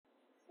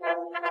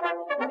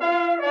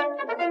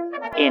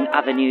In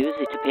other news,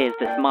 it appears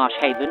that Marsh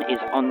Haven is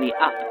on the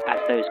up, as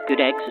those good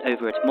eggs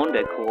over at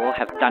Mondo Core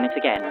have done it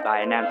again by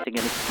announcing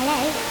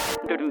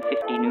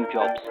 150 new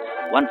jobs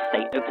once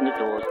they open the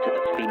doors to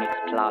the Phoenix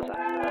Plaza.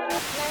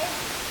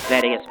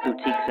 Various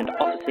boutiques and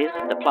offices,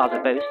 the plaza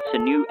boasts a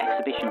new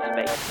exhibition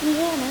space. Can you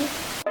hear me?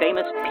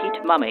 Famous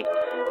Pete Mummy,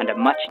 and a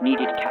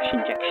much-needed cash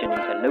injection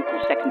into local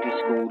secondary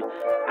school,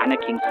 Anna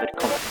Kingsford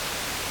College.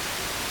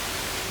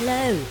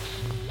 Hello.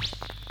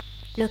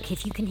 Look,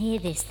 if you can hear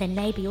this, then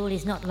maybe all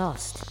is not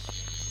lost.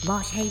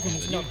 Marsh Haven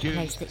is not the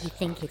place that you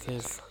think it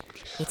is.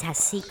 It has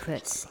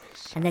secrets,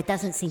 and there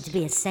doesn't seem to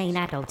be a sane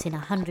adult in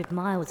 100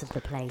 miles of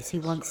the place who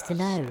wants to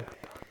know.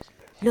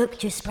 Look,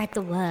 just spread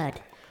the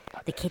word.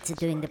 The kids are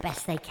doing the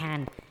best they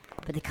can,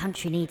 but the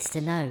country needs to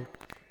know.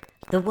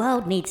 The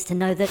world needs to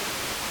know that...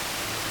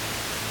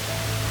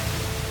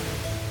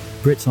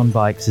 Brits on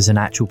Bikes is an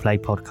actual play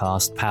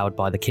podcast powered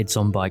by the Kids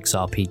on Bikes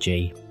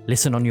RPG.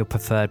 Listen on your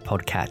preferred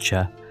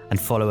podcatcher and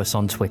follow us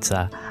on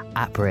Twitter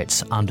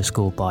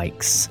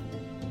 @Brits_bikes.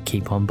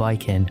 Keep on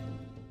biking.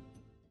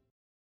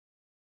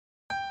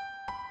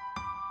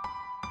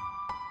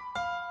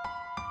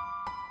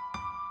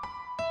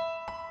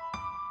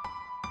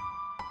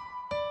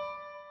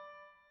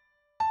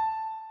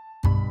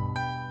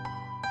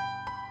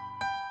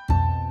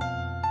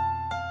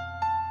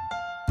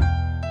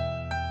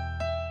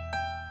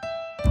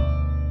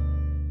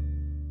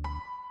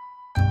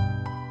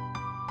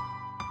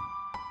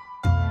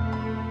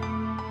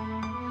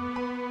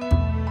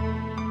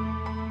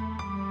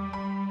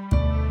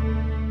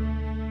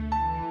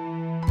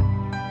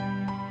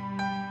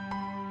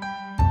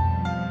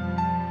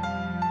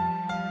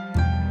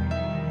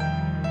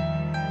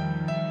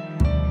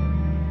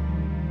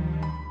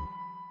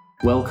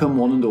 Welcome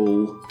one and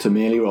all to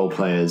Merely Role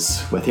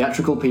Players, where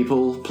theatrical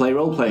people play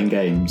role-playing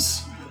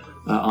games.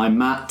 I'm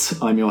Matt,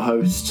 I'm your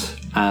host,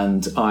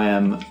 and I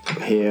am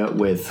here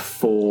with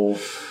four...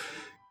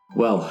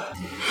 Well,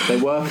 they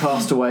were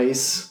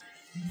castaways.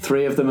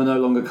 3 of them are no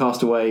longer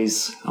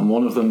castaways, and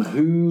one of them,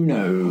 who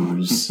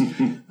knows?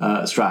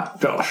 Strat,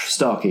 Josh,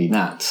 Starkey,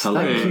 Nat. Hello.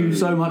 Thank you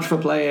so much for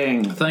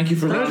playing. Thank you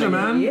for running,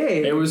 man.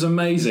 It was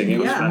amazing. It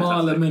was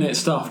mile-a-minute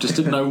stuff. Just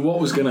didn't know what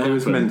was going to happen. It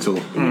was mental.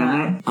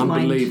 Yeah.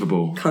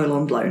 Unbelievable.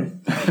 Colon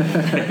blown.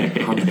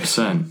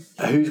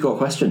 100%. Who's got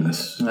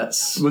questions?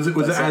 Was it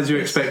as you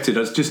expected?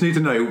 I just need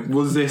to know,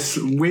 was this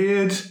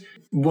weird,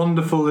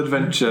 wonderful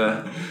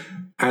adventure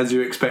as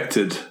you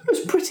expected? It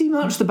was pretty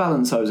much the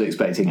balance I was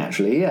expecting,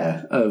 actually,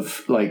 yeah.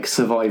 Of, like,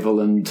 survival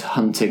and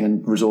hunting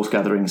and resource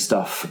gathering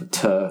stuff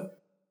to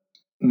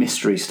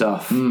mystery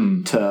stuff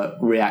to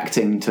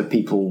reacting to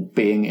people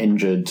being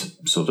injured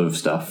sort of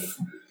stuff.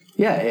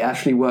 Yeah, it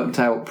actually worked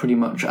out pretty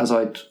much as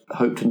I'd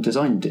hoped and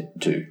designed it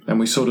to. And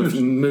we sort of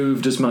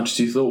moved as much as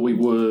you thought we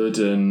would,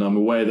 and I'm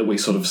aware that we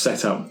sort of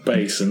set up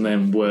base and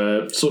then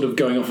we're sort of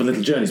going off on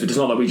little journeys, but it's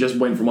not like we just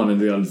went from one end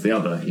to the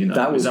other, you know.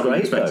 That was Is that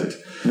great, what you expected?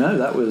 though. No,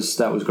 that was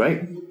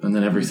great. And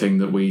then everything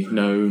that we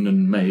known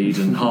and made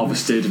and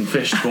harvested and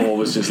fished for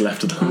was just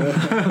left to them.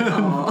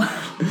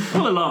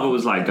 Well, the lava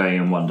was like going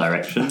in one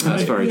direction.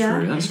 That's very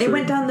true. That's true. It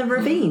went down the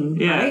ravine,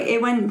 right?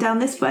 It went down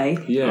this way.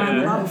 Yeah.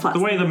 The lava flats.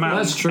 The way the mountain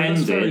That's true,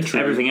 that's very ended, true.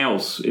 everything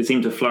else, it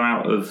seemed to flow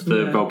out of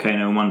the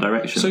volcano in one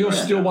direction. So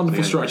your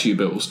wonderful structure you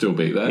built will still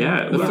be there.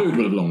 Yeah. The food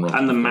would have long run.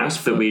 And the map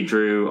that we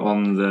drew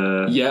on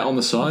the... Yeah, on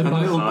the side. And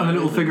the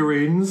little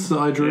figurines that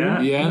I drew.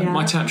 Yeah.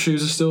 My tap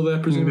shoes are still there,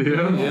 presumably.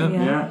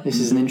 Yeah. This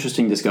is an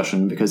interesting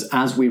discussion because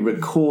as we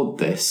record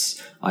this,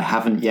 I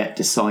haven't yet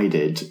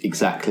decided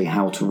exactly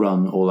how to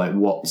run or like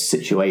what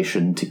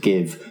situation to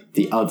give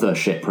the other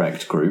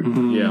shipwrecked group.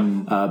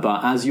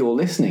 But as you're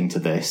listening to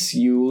this,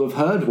 you'll have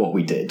heard what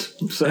we did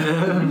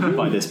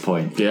by this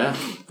point. Yeah,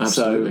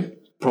 absolutely. So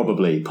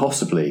probably,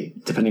 possibly,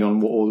 depending on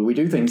what order we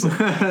do things.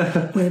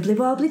 Wibbly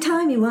wobbly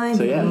timey wimey.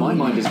 So yeah, my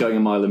mind is going a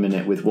mile a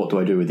minute with what do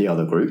I do with the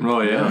other group.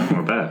 Oh, yeah.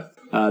 I bet.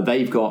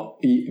 They've got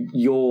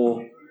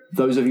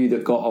those of you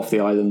that got off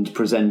the island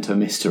present a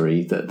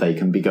mystery that they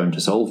can be going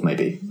to solve,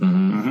 maybe.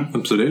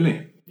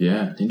 Absolutely.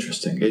 Yeah,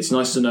 interesting. It's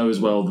nice to know as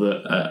well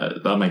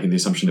that I'm making the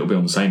assumption it'll be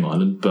on the same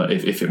island, but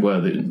if it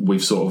were, that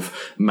we've sort of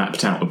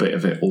mapped out a bit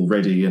of it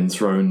already and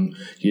thrown,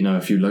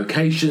 a few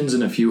locations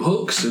and a few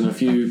hooks and a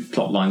few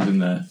plot lines in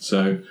there.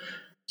 So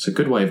it's a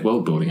good way of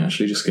world building,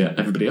 actually. Just get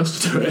everybody else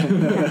to do it.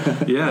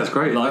 Yeah, it's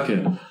great. Like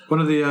it. One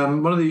of the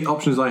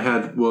options I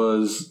had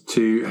was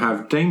to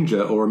have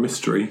danger or a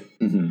mystery.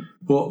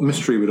 What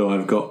mystery would I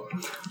have got?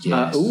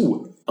 Yes.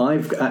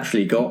 I've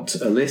actually got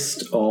a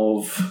list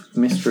of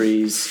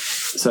mysteries.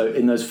 So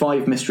in those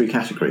 5 mystery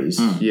categories,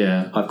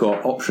 I've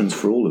got options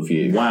for all of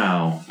you.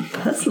 Wow.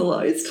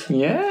 Personalised.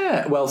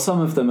 Yeah. Well,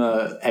 some of them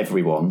are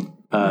everyone,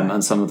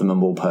 and some of them are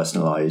more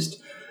personalised.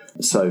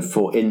 So,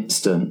 for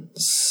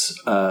instance,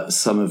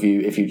 some of you,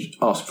 if you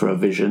asked for a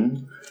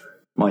vision,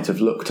 might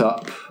have looked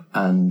up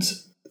and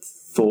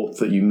thought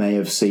that you may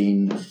have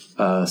seen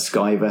a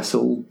sky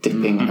vessel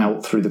dipping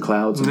out through the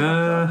clouds.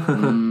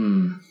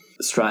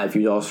 Strat, if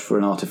you'd asked for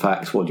an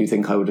artifact, what do you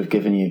think I would have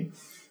given you?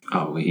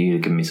 Oh, you'd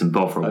have given me some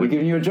Bovril. I would have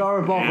given you a jar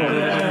of Bovril.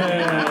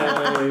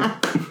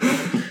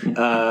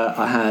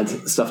 I had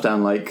stuff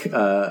down like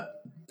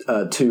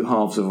 2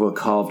 halves of a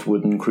carved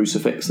wooden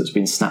crucifix that's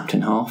been snapped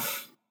in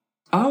half.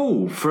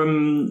 Oh,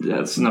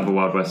 that's another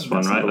Wild West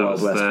one, right? That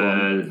was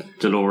the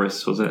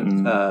Dolores, was it?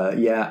 And...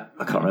 yeah,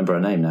 I can't remember her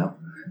name now.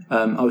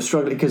 I was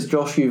struggling because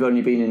Josh, you've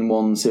only been in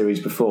one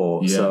series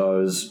before, so I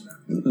was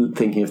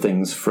thinking of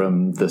things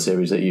from the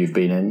series that you've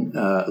been in.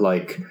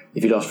 Like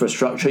if you'd asked for a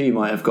structure, you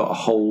might have got a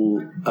whole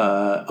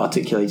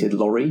articulated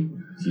lorry.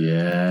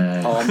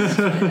 Yeah.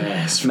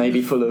 Yes.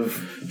 Maybe full of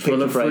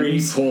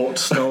frames. Freeport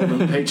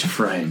stolen picture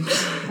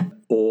frames.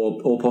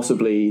 Or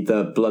possibly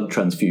the blood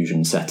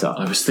transfusion setup.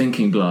 I was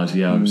thinking blood,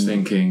 I was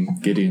thinking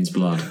Gideon's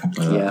blood.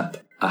 Yeah.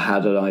 I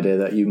had an idea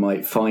that you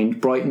might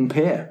find Brighton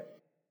Pier.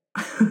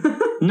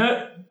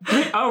 No.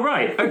 Oh,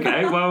 right.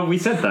 Okay. Well, we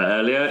said that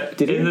earlier.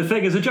 Did in you? the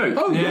thing as a joke.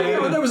 Oh, yeah.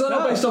 Well, that was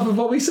not based off of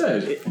what we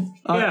said.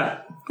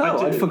 Yeah.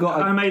 I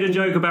forgot. I made a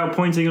joke about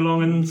pointing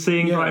along and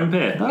seeing Brighton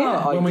Pier.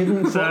 I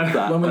didn't spot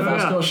that. When we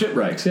first got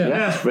shipwrecked,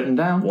 It's written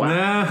down.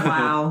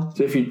 Wow.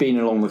 So if you'd been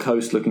along the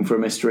coast looking for a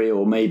mystery,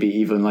 or maybe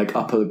even like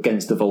up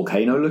against the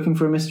volcano looking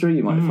for a mystery,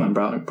 you might find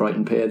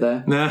Brighton Pier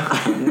there.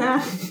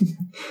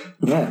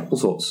 Yeah, all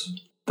sorts.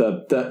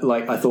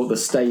 Like I thought the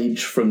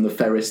stage from the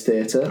Ferris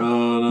Theatre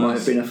might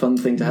have been a fun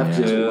thing to have,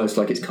 because it's almost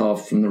like it's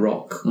carved from the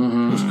rock.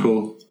 That's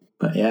cool.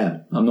 But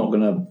yeah, I'm not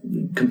going to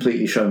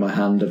completely show my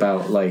hand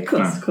about like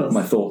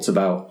my thoughts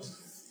about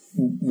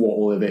what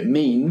all of it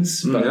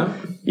means. But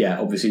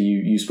obviously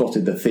you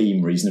spotted the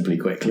theme reasonably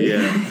quickly.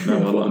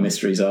 What the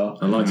mysteries are.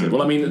 I liked it.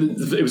 Well, I mean,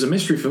 it was a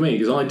mystery for me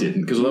because I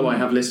didn't. Because although I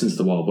have listened to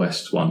the Wild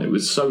West one, it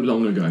was so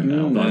long ago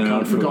now that I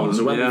kind of forgotten.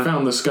 So when we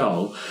found the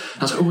skull,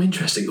 I was like, oh,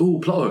 interesting. Oh,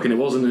 plot hook. And it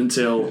wasn't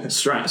until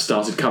Strat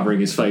started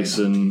covering his face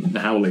and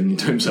howling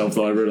to himself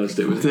that I realised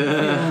it was.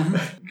 Yeah,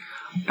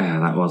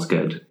 that was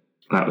good.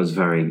 That was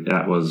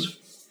that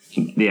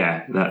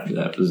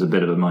was a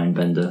bit of a mind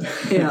bender.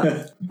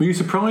 Yeah. Were you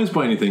surprised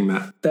by anything,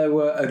 Matt? There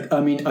were,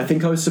 I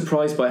think I was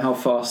surprised by how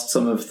fast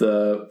some of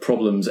the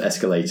problems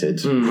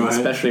escalated,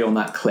 especially on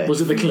that cliff. Was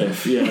it the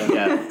cliff?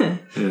 Yeah.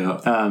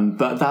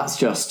 But that's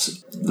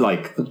just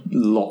like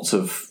lots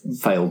of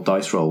failed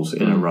dice rolls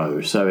in a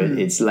row. So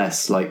it's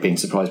less like being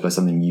surprised by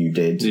something you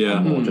did,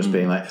 and more just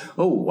being like,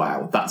 oh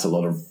wow, that's a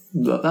lot of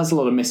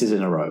misses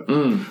in a row.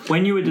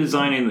 When you were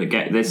designing the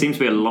game, there seems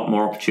to be a lot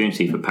more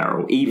opportunity for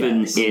peril.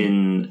 Even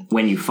in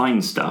when you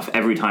find stuff,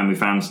 every time we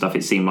found stuff,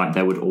 it seemed like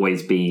there would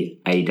always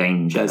be a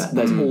danger.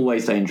 There's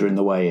always danger in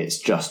the way. It's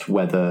just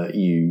whether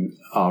you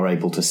are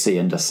able to see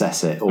and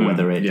assess it, or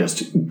whether it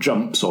just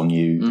jumps on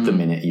you the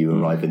minute you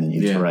arrive in the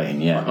new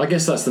terrain. I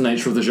guess that's the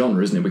nature of the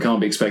genre, isn't it? We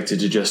can't be expected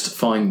to just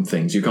find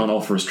things. You can't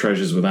offer us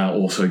treasures without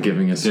also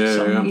giving us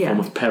some form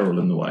of peril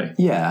in the way.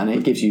 Yeah, and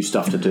it gives you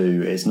stuff to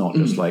do. It's not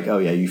just like, oh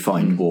yeah, you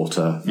find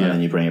water and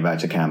then you bring it back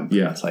to camp.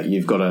 Yeah, it's like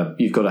you've got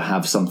to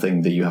have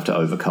something that you have to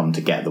overcome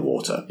to get the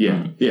water.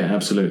 Yeah,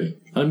 absolutely.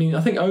 I mean,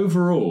 I think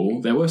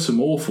overall there were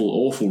some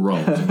awful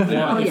rolls.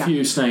 Quite a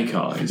few snake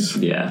eyes.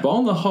 Yeah, but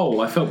on the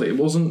whole, I felt that it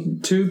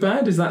wasn't too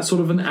bad. Is that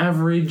sort of an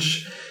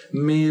average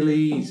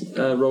merely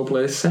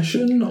roleplay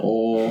session,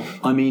 or?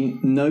 I mean,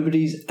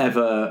 nobody's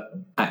ever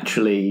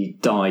actually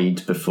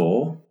died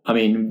before. I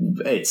mean,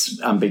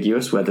 it's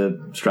ambiguous whether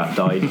Strat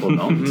died or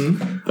not,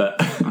 but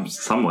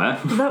somewhere.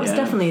 That was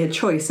definitely a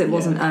choice. It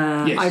wasn't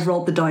I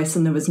rolled the dice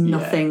and there was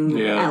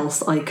nothing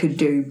else I could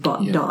do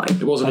but die.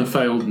 It wasn't a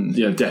failed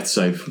death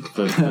save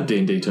for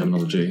D&D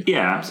terminology.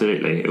 Yeah,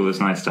 absolutely. It was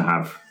nice to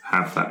have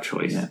that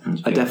choice. Yeah.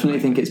 I definitely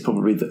think it's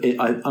probably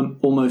I'm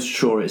almost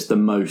sure it's the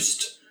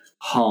most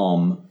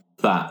harm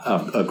that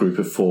a group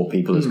of 4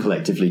 people has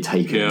collectively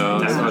taken. Yeah,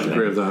 I'd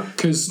agree with that.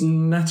 Because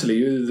Natalie,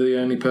 you're the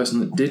only person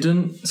that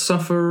didn't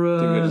suffer.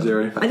 I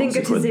didn't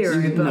get to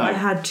 0, but I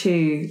had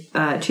two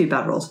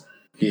bad rolls.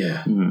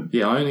 Yeah,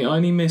 I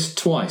only missed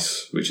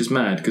twice, which is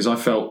mad because I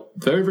felt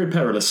very, very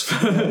perilous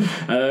when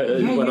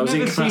I was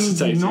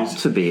incapacitated. Not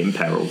to be in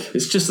peril.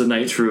 It's just the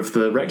nature of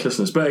the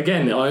recklessness. But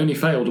again, I only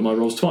failed on my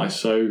rolls twice,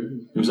 so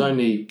it was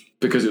only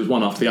because it was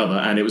one after the other,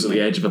 and it was at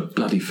the edge of a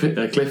bloody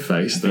cliff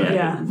face that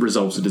it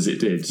resulted as it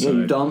did. So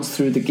you danced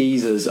through the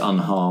geysers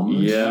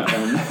unharmed. Yeah,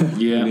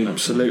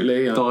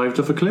 absolutely. Dived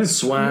off a cliff.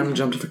 Swam,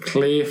 jumped off a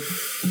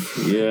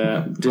cliff.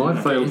 Yeah, I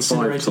failed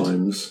 5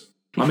 times.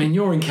 I mean,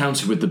 your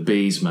encounter with the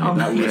bees, mate,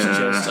 that was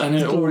just...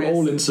 And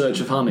all in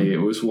search of honey, it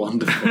was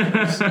wonderful. It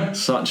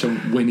was such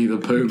a Winnie the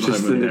Pooh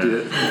just moment. An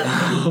idiot.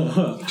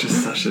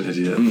 Just such an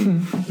idiot.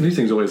 These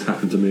things always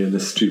happen to me in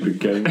this stupid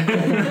game.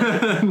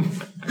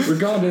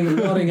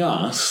 Regarding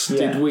us,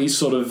 did we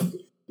sort of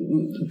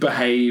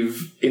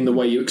behave in the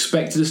way you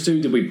expected us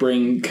to? Did we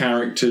bring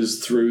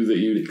characters through that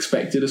you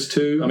expected us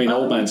to? I mean,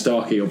 Old Man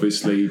Starkey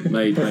obviously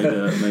made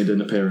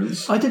an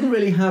appearance. I didn't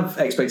really have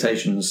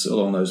expectations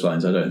along those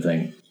lines, I don't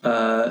think.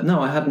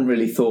 No, I hadn't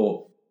really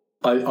thought.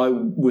 I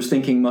was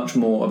thinking much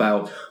more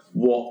about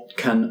what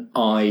can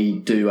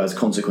I do as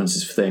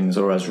consequences for things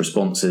or as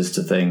responses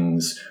to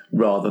things,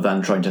 rather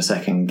than trying to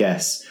second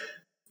guess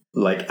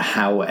like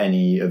how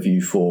any of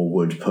you 4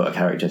 would put a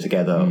character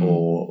together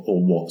or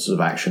what sort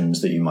of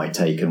actions that you might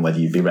take and whether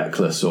you'd be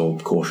reckless or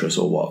cautious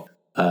or what.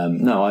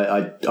 No,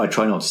 I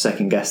try not to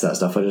second guess that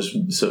stuff. I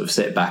just sort of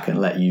sit back and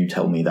let you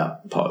tell me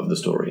that part of the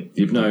story.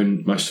 You've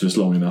known most of us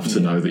long enough to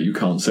know that you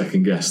can't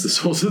second guess the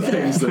sorts of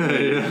things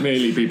that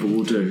merely people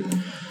will do.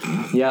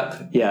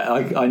 Yep, yeah.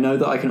 I know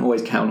that I can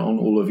always count on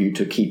all of you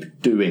to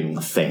keep doing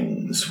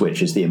things,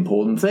 which is the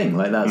important thing.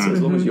 Like that's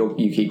as long as you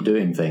keep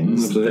doing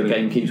things, the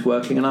game keeps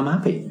working, and I'm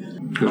happy.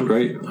 That's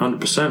great.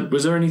 100%.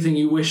 Was there anything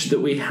you wish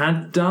that we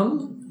had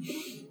done?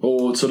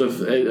 Or sort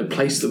of a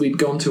place that we'd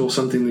gone to, or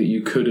something that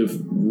you could have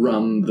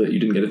run that you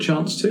didn't get a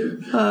chance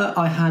to?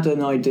 I had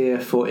an idea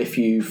for if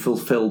you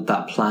fulfilled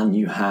that plan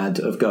you had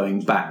of going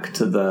back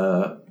to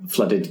the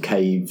flooded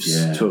caves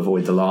to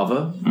avoid the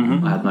lava.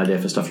 I had an idea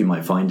for stuff you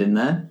might find in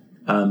there.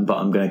 But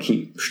I'm going to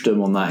keep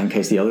stum on that in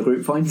case the other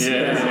group finds it.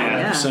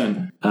 Yeah.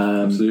 100%.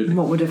 Absolutely.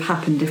 What would have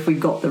happened if we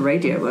got the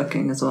radio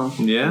working as well?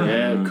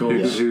 Yeah, of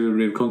course. Who would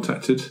we have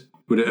contacted?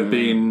 Would it have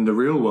been the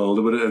real world,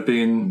 or would it have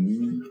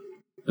been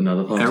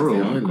another part Errol? of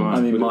the island?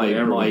 I mean,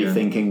 my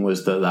thinking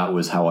was that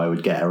was how I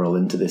would get Errol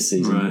into this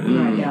season.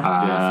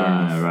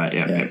 Right,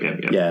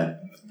 Yeah.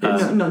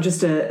 Not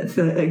just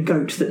a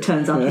goat that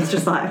turns up. It's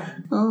just like,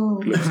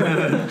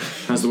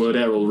 has the word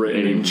Errol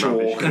written in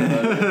chalk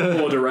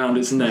poured around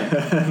its neck.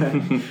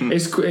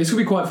 It's going to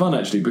be quite fun,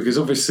 actually, because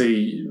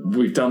obviously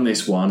we've done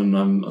this one and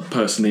I'm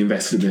personally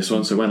invested in this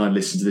one, so when I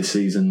listen to this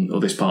season or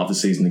this part of the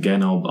season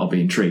again, I'll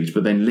be intrigued.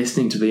 But then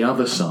listening to the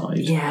other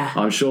side,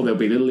 I'm sure there'll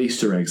be little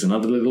Easter eggs and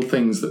other little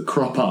things that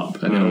crop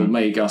up, and it'll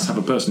make us have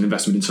a personal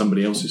investment in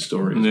somebody else's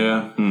story.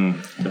 Yeah,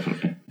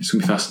 definitely. It's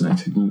going to be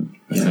fascinating,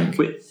 I think.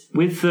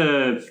 With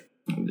a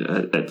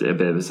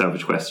bit of a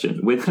selfish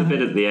question, with the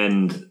bit at the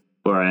end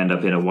where I end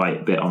up in a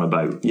white bit on a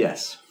boat.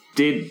 Yes.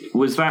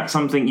 Was that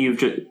something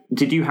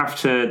did you have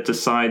to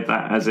decide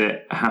that as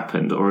it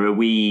happened, or are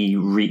we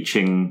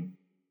reaching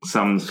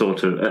some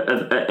sort of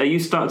are you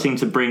starting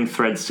to bring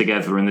threads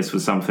together, and this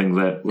was something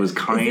that was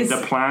kind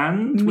of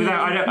planned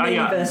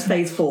without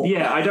phase 4?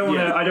 Yeah, I don't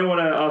want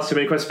to ask too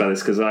many questions about this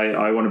because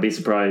I want to be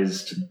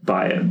surprised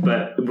by it.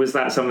 But was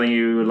that something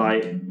you were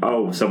like,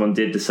 oh, someone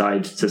did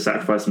decide to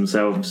sacrifice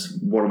themselves,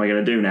 what am I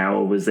going to do now?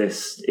 Or was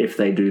this, if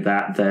they do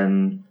that,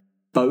 then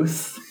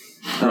both?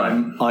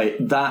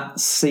 That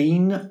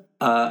scene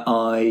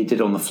I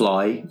did on the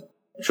fly.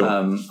 Sure.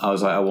 I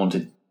was like, I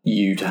wanted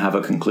you to have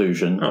a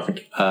conclusion. Oh, thank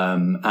you.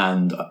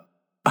 And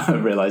I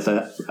realised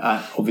that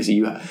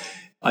obviously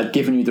I'd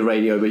given you the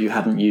radio, but you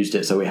hadn't used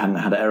it, so we hadn't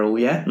had Errol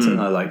yet,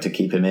 and I like to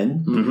keep him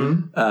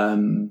in.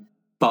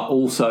 But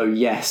also,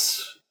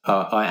 yes,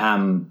 I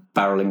am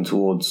barreling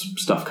towards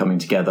stuff coming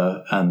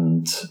together,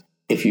 and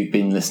if you've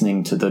been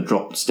listening to the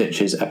Dropped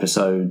Stitches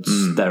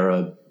episodes, there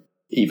are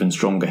even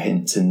stronger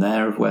hints in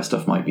there of where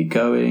stuff might be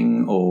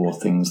going or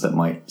things that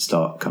might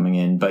start coming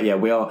in. But yeah,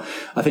 we are.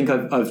 I think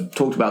I've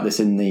talked about this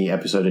in the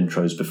episode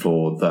intros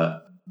before,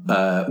 that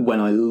when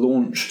I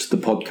launched the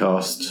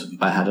podcast,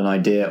 I had an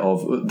idea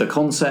of the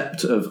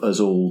concept of us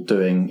all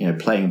doing,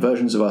 playing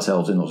versions of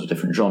ourselves in lots of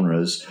different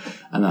genres.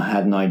 And I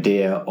had an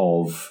idea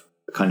of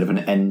kind of an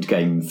end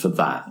game for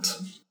that.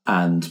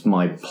 And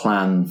my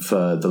plan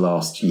for the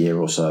last year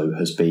or so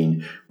has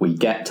been, we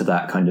get to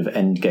that kind of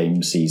end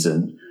game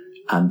season,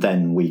 and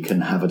then we can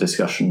have a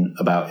discussion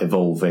about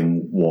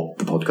evolving what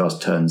the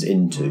podcast turns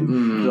into.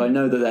 Because I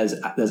know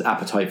that there's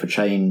appetite for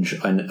change,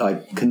 and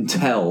I can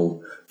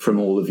tell from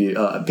all of you,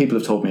 people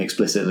have told me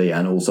explicitly,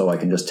 and also I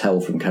can just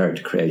tell from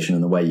character creation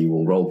and the way you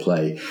all role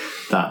play,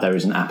 that there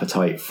is an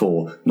appetite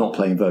for not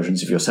playing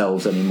versions of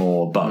yourselves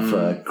anymore, but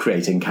for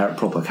creating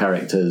proper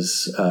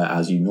characters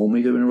as you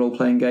normally do in a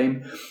role-playing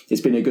game.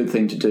 It's been a good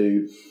thing to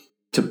do,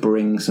 to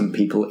bring some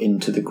people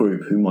into the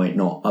group who might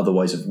not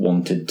otherwise have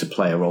wanted to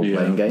play a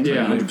role-playing game.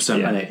 Yeah,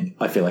 100%. And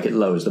I feel like it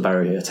lowers the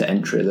barrier to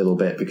entry a little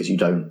bit, because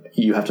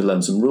you have to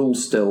learn some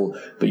rules still,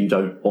 but you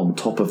don't, on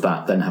top of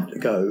that, then have to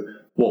go,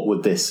 what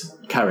would this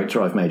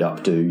character I've made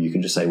up do? You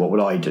can just say, what would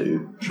I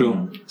do?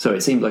 Sure. So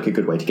it seemed like a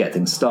good way to get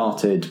things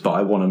started, but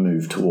I want to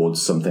move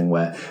towards something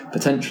where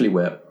potentially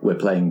we're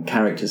playing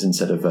characters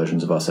instead of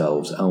versions of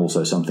ourselves, and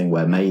also something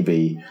where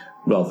maybe,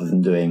 rather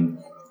than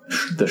doing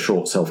the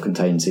short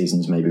self-contained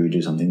seasons, maybe we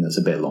do something that's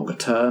a bit longer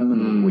term,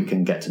 and we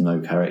can get to know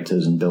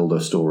characters and build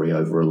a story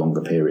over a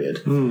longer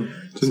period.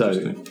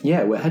 So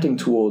yeah, we're heading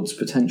towards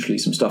potentially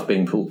some stuff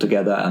being pulled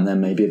together, and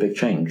then maybe a big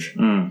change.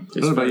 I don't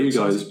know about you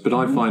guys, but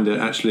I find it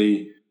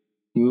actually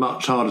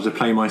much harder to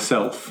play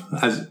myself.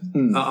 As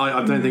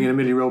I don't think in a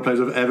million role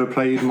players I've ever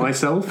played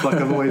myself. Like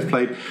I've always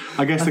played.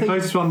 I guess the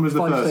closest one was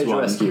the first one.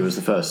 Rescue was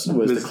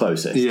the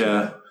closest.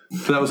 Yeah,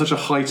 so that was such a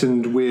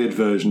heightened, weird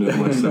version of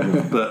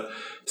myself. But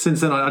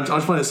since then, I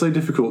find it so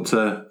difficult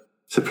to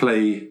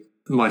play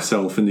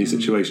myself in these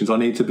situations. I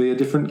need to be a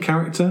different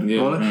character.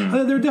 Yeah.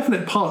 There are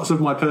definite parts of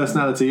my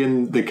personality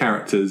in the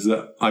characters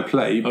that I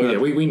play.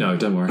 But, we know.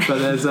 Don't worry.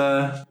 But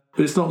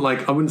but it's not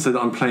like, I wouldn't say that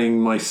I'm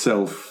playing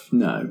myself.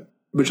 No.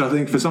 Which I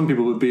think for some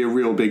people would be a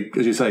real big,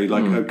 as you say,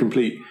 like a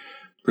complete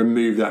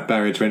remove that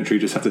barrier to entry.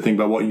 Just have to think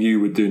about what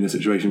you would do in the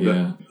situation.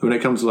 But when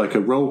it comes to like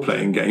a role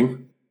playing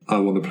game, I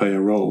want to play a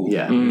role.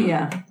 Yeah.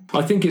 Yeah.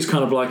 I think it's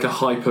kind of like a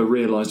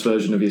hyper-realised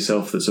version of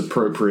yourself that's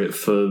appropriate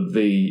for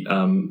the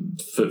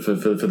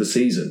for the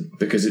season,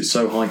 because it's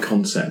so high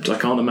concept. I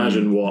can't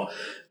imagine what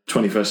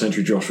 21st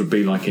century Josh would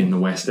be like in the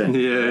West End.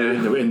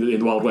 Yeah. In the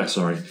Wild West,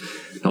 sorry.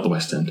 Not the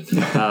West End.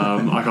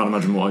 I can't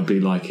imagine what I'd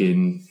be like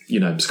in,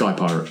 Sky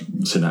Pirate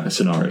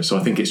scenario. So I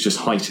think it's just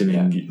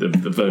heightening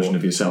the version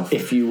of yourself.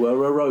 If you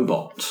were a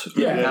robot.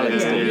 Yeah,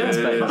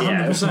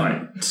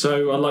 100%.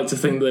 So I like to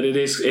think that it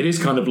is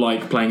kind of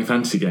like playing a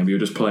fantasy game, but you're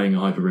just playing a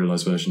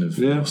hyper-realised version of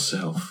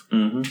yourself.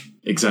 Mm-hmm.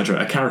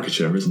 Exaggerate. A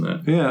caricature, isn't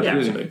it? Yeah,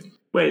 absolutely.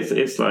 Well,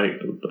 it's like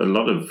a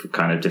lot of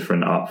kind of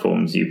different art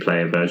forms. You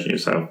play a version of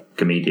yourself.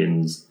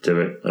 Comedians do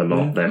it a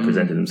lot. They're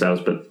presenting themselves,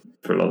 but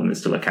for a lot of them,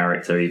 it's still a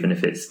character, even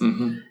if it's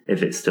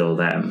still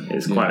them.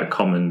 It's quite a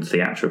common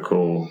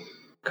theatrical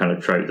kind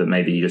of trope that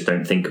maybe you just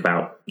don't think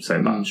about so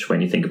much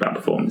when you think about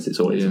performance. It's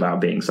always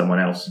about being someone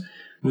else.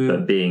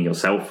 But being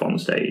yourself on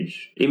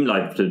stage, even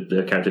like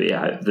the character,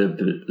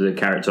 the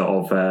character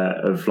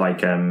of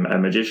like a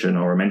magician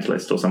or a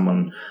mentalist or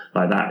someone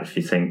like that. If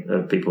you think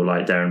of people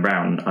like Darren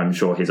Brown, I'm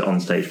sure his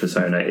on-stage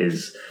persona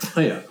is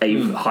a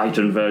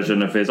heightened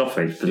version of his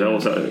off-stage persona.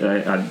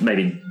 Also,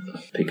 maybe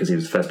because he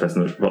was the first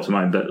person that brought to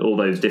mind, but all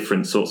those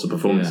different sorts of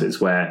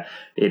performances where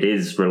it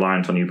is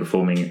reliant on you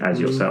performing as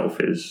yourself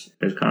is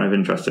kind of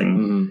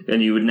interesting,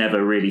 and you would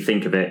never really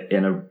think of it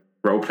in a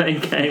role-playing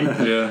game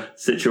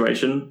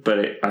situation,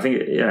 but I think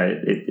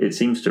it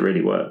seems to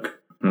really work.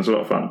 And it's a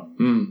lot of fun.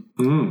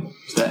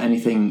 Is there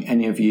anything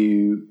any of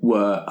you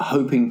were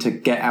hoping to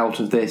get out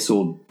of this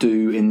or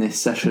do in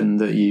this session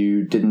that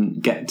you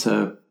didn't get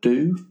to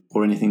do,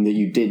 or anything that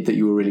you did that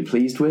you were really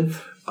pleased with?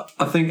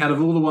 I think out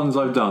of all the ones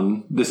I've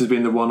done, this has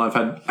been the one I've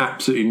had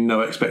absolutely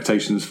no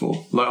expectations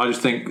for. Like, I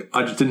just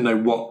didn't know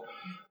what.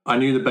 I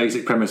knew the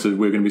basic premise of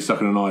we're going to be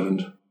stuck on an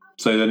island,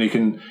 so then you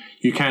can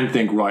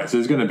think, right, so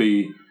there's going to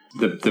be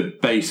the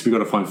base, we've got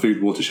to find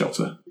food, water,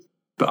 shelter.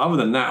 But other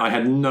than that, I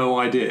had no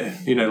idea.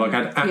 I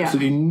had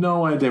absolutely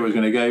no idea where it was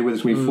going to go, whether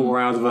it's going to be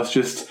 4 hours of us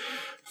just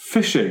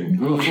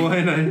fishing, or,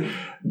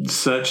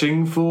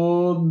 searching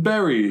for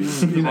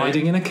berries.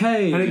 Hiding in a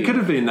cave. And it could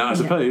have been that, I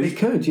suppose. It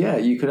could, yeah.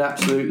 You could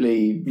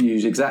absolutely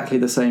use exactly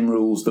the same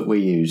rules that we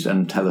use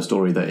and tell a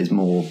story that is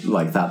more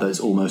like that's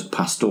almost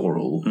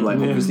pastoral.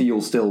 Obviously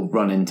you'll still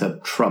run into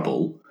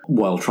trouble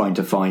while trying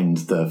to find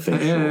the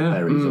fish or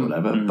berries or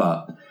whatever,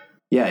 but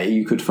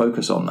you could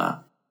focus on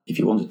that if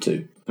you wanted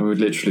to. And we'd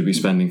literally be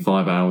spending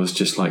 5 hours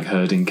just like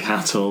herding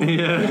cattle,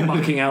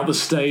 mucking out the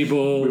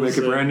stables. We make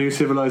a brand new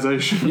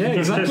civilization. Yeah,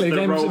 exactly.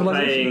 Just the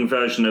role-playing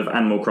version of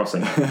Animal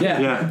Crossing.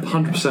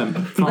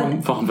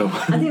 100%. Farmville.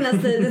 I think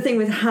that's the thing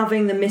with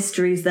having the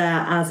mysteries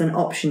there as an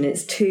option.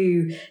 It's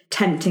too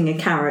tempting a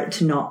carrot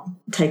to not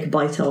take a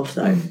bite of,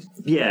 though.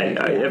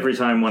 Every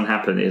time one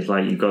happens, it's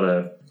like you've got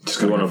to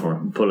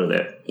pull at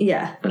it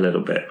a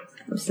little bit.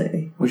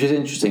 Absolutely. Which is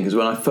interesting, because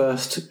when I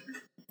first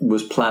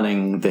was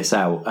planning this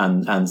out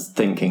and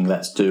thinking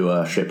let's do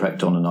a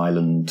shipwrecked on an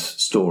island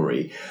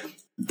story,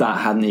 that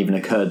hadn't even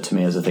occurred to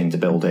me as a thing to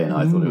build in.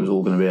 I thought it was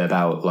all going to be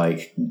about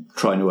like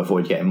trying to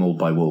avoid getting mauled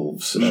by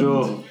wolves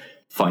and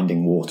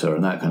finding water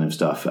and that kind of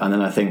stuff. And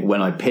then I think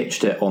when I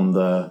pitched it on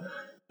the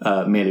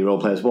Merely Role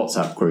Players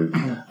WhatsApp group,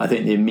 I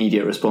think the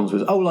immediate response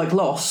was, like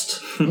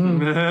Lost.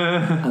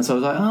 And so I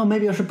was like,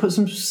 maybe I should put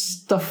some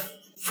stuff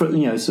for,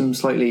 some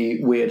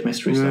slightly weird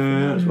mystery stuff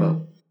in there as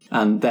well.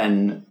 And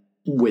then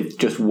with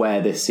just where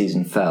this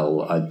season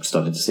fell, I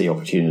started to see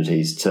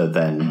opportunities to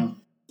then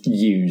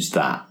use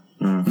that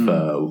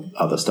for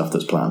other stuff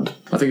that's planned.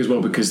 I think as well,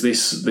 because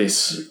this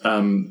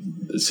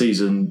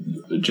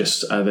season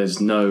just there's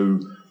no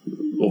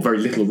or very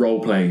little role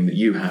playing that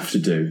you have to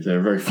do. There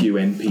are very few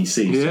NPCs.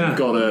 So you've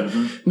got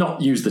to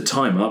not use the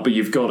time up, but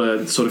you've got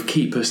to sort of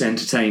keep us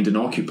entertained and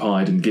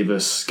occupied and give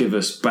us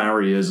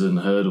barriers and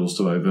hurdles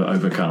to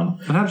overcome.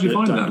 And how did you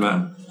find that,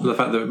 Matt? The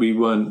fact that we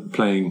weren't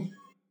playing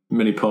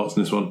many parts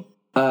in this one?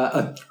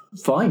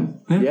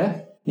 Fine.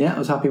 Yeah, I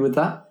was happy with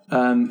that.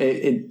 I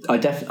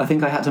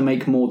think I had to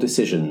make more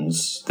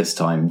decisions this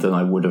time than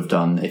I would have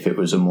done if it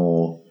was a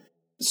more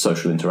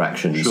social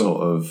interaction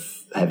sort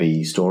of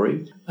heavy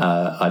story.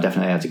 I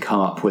definitely had to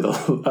come up with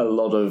a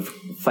lot of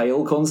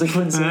fail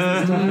consequences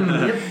this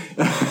time.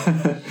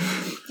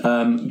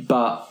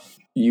 But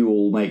you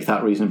all make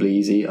that reasonably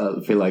easy. I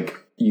feel like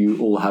you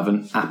all have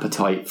an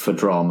appetite for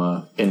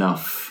drama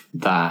enough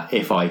that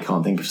if I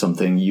can't think of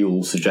something,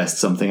 you'll suggest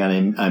something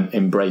and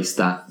embrace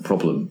that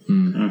problem.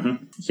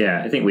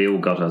 Yeah, I think we all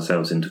got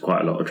ourselves into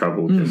quite a lot of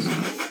trouble.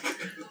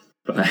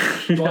 But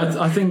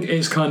I think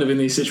it's kind of in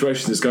these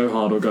situations, it's go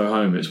hard or go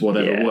home. It's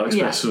whatever works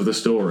best for the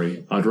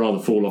story. I'd rather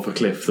fall off a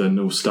cliff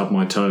than stub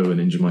my toe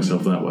and injure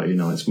myself that way.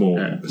 It's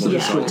more... It's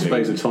a short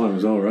space of time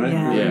as well, right?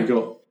 Yeah. We've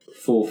got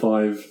 4,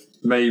 5,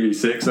 maybe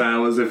 6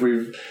 hours if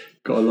we've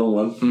got a long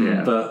one.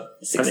 Yeah. But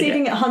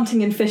succeeding at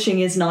hunting and fishing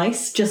is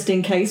nice, just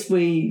in case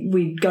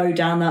we go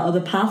down that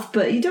other path,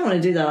 but you don't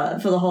want to do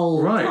that for the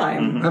whole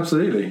time.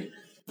 Absolutely.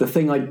 The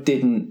thing I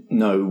didn't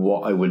know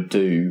what I would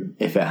do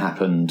if it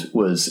happened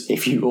was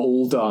if you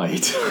all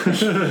died.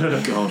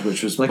 God,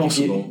 which was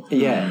possible.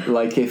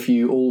 Like if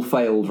you all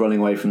failed running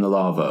away from the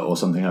lava or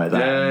something like that.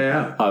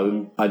 Yeah.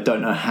 I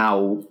don't know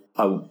how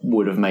I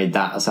would have made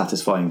that a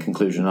satisfying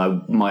conclusion. I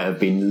might have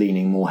been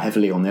leaning more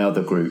heavily on the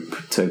other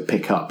group to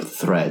pick up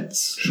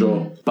threads.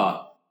 Sure.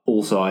 But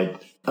also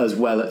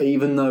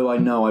even though I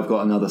know I've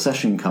got another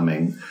session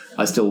coming,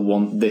 I still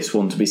want this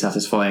one to be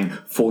satisfying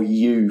for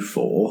you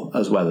four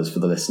as well as for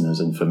the listeners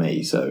and for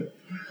me. So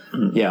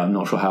yeah, I'm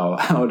not sure how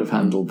I would have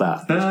handled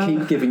that. Just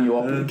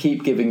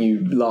keep giving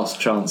you last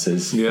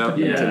chances.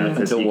 Because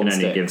until you one can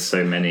only stick. give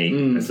so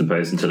many, I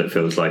suppose, until it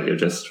feels like you're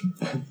just.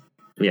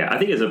 Yeah, I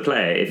think as a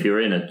player, if you're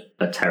in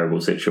a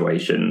terrible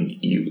situation,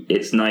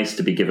 it's nice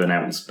to be given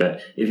outs, but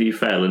if you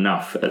fail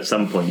enough, at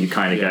some point you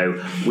kind of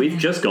go, we've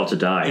just got to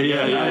die.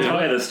 That's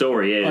where the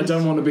story is. I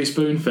don't want to be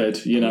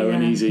spoon-fed,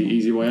 an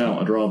easy way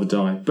out. I'd rather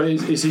die. But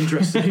it's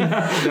interesting.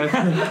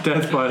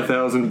 Death by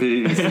 1,000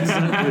 bees.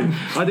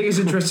 I think it's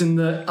interesting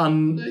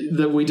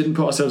that we didn't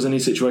put ourselves in any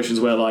situations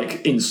where,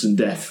 like, instant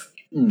death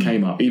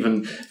came up,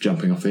 even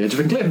jumping off the edge of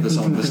a cliff, as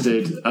some of us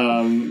did.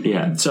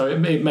 So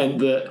it meant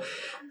that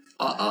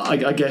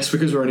I guess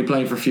because we're only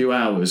playing for a few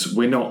hours,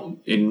 we're not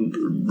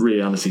in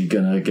reality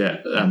going to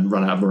get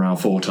run out of morale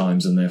 4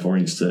 times and therefore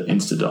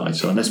insta die.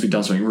 So unless we've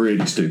done something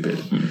really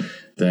stupid,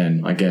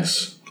 then I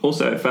guess.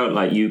 Also, it felt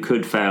like you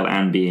could fail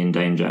and be in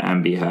danger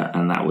and be hurt,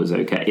 and that was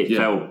okay. It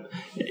felt,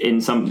 in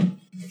some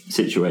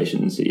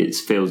situations, it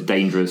feels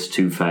dangerous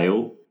to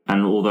fail.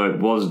 And although it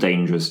was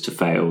dangerous to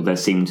fail, there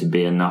seemed to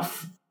be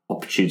enough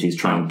opportunities to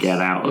try and get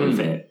out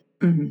of it.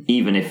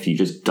 Even if you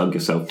just dug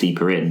yourself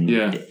deeper in.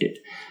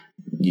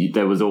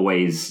 There was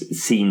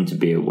always seemed to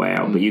be a way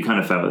out, but you kind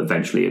of felt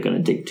eventually you're going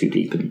to dig too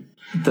deep in.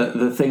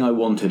 The thing I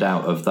wanted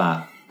out of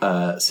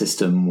that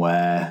system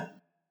where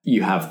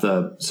you have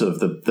the sort of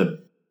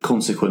the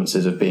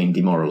consequences of being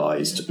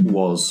demoralised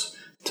was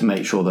to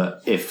make sure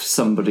that if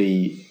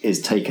somebody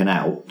is taken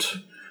out,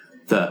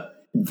 that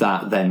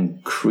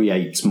then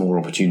creates more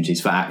opportunities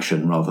for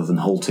action rather than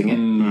halting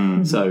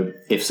it. So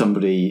if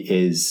somebody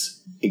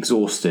is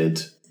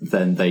exhausted,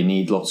 then they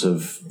need lots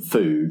of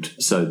food.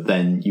 So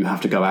then you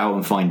have to go out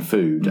and find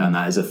food, and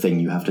that is a thing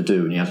you have to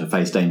do, and you have to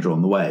face danger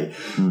on the way.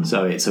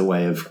 So it's a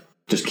way of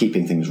just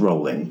keeping things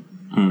rolling.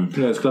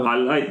 Yeah, it's clever. I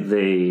like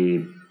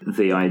the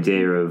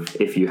idea of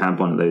if you had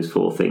one of those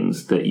 4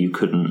 things that you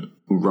couldn't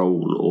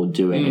roll or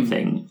do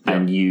anything,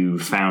 and you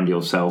found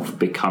yourself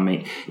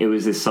becoming. It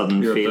was this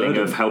sudden feeling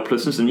of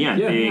helplessness and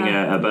being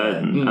a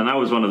burden, and that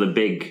was one of the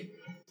big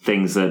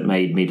things that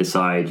made me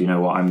decide. You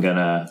know what, I'm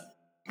gonna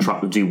try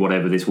to do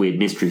whatever this weird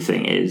mystery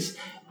thing is,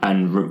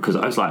 and because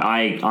I was like,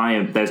 I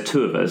am. There's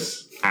 2 of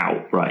us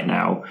out right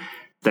now.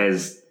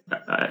 There's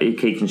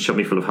he can shove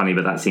me full of honey,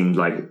 but that seemed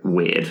like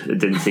weird. It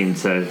didn't seem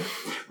to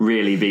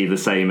really be the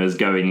same as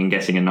going and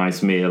getting a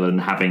nice meal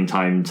and having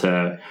time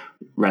to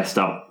rest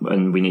up,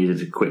 and we needed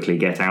to quickly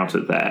get out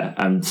of there.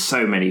 And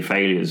so many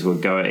failures were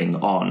going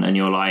on, and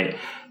you're like,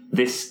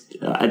 this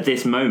at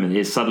this moment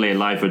is suddenly a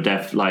life or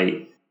death.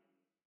 Like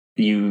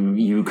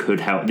you could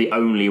help. The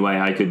only way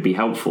I could be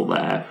helpful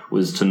there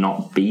was to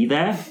not be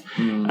there,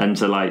 and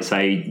to like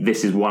say,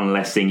 this is one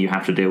less thing you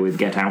have to deal with,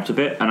 get out of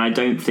it. And I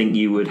don't think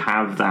you would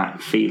have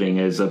that feeling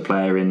as a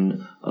player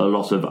in a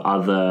lot of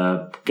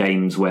other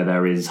games where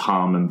there is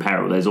harm and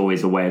peril. There's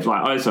always a way of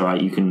like, oh, it's all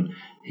right, you can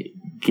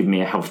give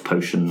me a health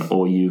potion,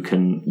 or you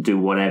can do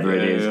whatever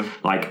it is.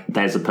 Like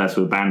there's a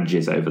person with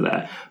bandages over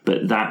there,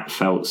 but that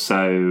felt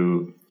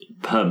so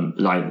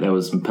like there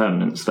was some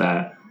permanence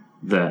there,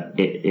 that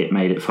it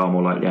made it far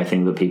more likely, I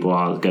think, that people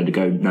are going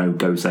to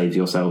go save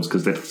yourselves,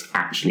 because this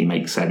actually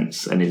makes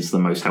sense and is the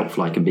most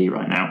helpful I can be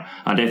right now.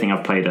 I don't think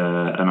I've played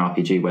an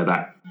RPG where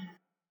that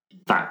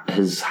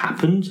has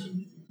happened,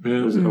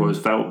 or has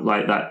felt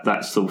like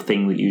that's the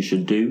thing that you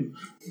should do,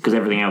 because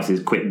everything else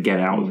is quick,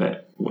 get out of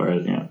it.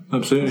 Whereas,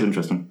 absolutely, it's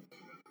interesting.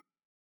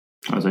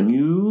 That was a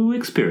new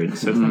experience,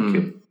 so thank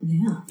you.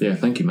 Yeah,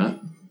 thank you, Matt.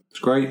 It's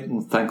great.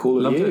 Well, thank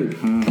all of you.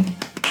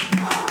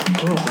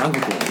 Round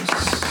of applause.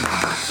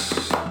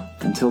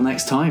 Until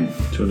next time.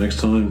 Until next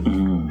time.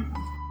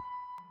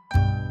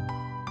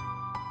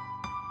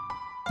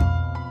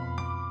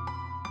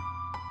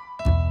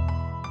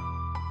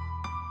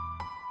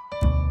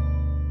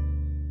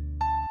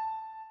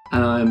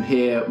 And I'm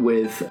here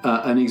with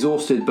an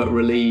exhausted but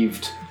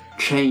relieved,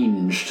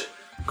 changed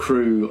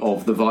crew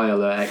of the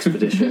Viola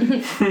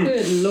expedition.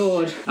 Good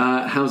Lord.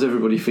 How's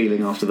everybody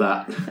feeling after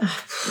that?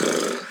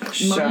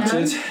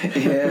 Shattered.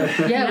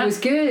 Yeah, it was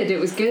good. It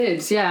was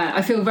good. Yeah,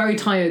 I feel very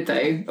tired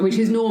though, which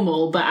is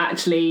normal, but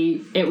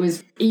actually it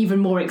was even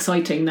more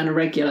exciting than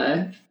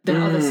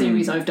other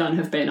series I've done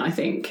have been, I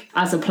think,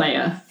 as a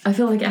player. I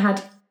feel like it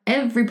had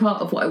every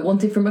part of what I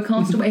wanted from a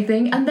Castaway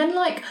thing, and then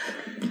like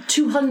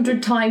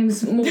 200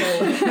 times more.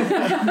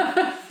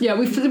 Yeah,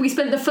 we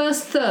spent the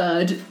first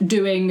third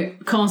doing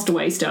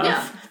Castaway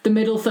stuff, the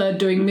middle third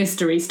doing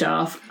mystery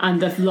stuff,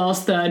 and the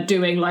last third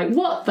doing like,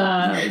 what?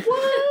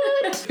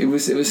 It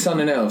was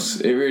something else.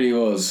 It really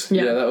was.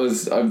 Yeah. That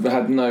was. I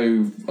had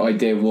no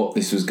idea what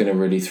this was going to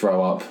really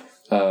throw up,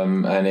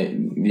 and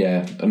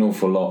an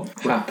awful lot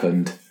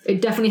happened. It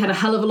definitely had a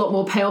hell of a lot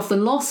more payoff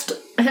than Lost,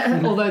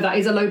 although that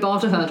is a low bar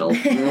to hurdle.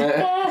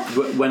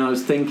 When I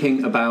was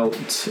thinking about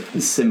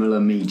similar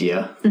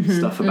media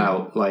stuff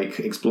about like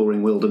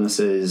exploring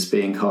wildernesses,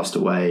 being cast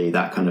away,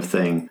 that kind of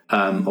thing,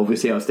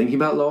 obviously I was thinking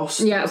about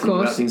Lost. Yeah, of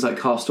course. About things like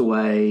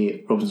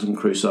Castaway, Robinson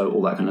Crusoe,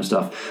 all that kind of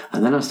stuff.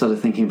 And then I started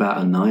thinking about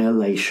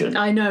Annihilation.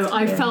 I know,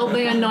 I felt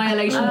the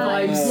Annihilation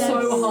vibe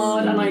so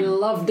hard and I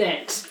loved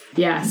it.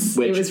 Yes,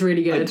 it was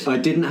really good. I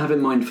didn't have in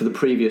mind for the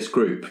previous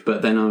group,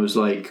 but then I was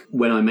like,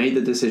 when I made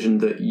the decision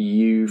that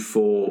you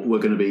four were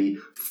going to be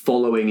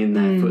following in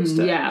their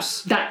footsteps,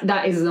 Yes,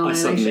 that is Annihilation. I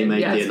suddenly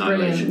made the it's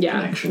Annihilation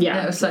brilliant. connection.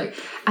 Yeah, it was like,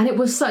 and it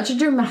was such a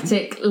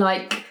dramatic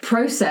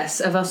process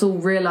of us all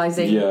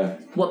realizing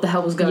what the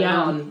hell was going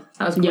on.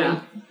 That was great.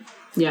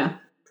 Yeah.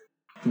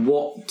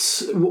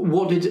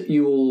 What did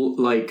you all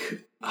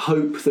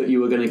hope that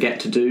you were going to get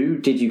to do?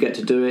 Did you get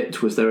to do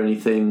it? Was there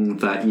anything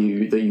that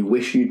you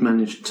wish you'd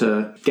managed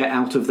to get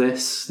out of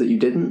this that you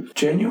didn't?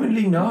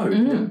 Genuinely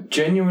no.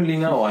 Genuinely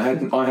no. I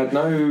had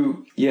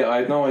no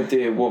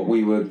idea what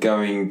we were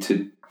going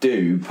to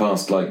do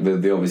past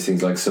the obvious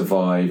things like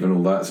survive and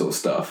all that sort of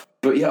stuff.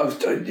 But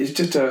it's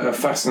just a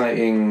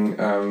fascinating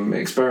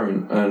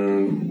experiment,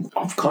 and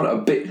I'm kind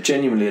of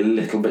genuinely a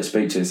little bit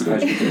speechless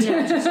as you can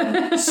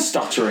tell, just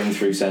stuttering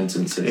through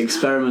sentences.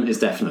 Experiment is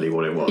definitely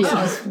what it was.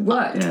 Yeah, it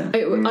worked.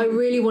 I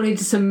really wanted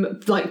some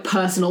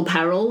personal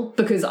peril,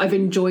 because I've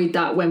enjoyed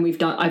that when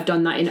I've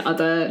done that in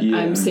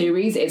other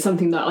series. It's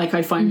something that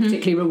I find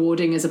particularly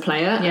rewarding as a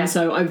player, and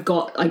so I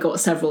got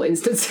several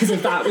instances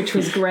of that, which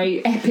was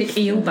great. Epic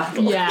eel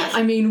battle. Yeah,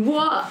 I mean,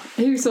 what?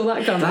 Who saw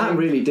that coming? That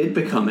really did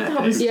become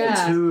epic.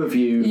 The two of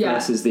you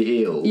versus the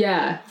eel.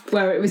 Yeah,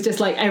 where it was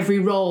just every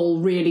roll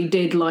really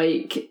did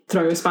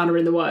throw a spanner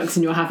in the works,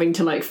 and you're having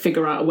to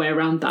figure out a way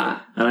around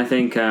that. And I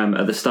think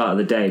at the start of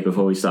the day,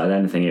 before we started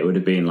anything, it would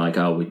have been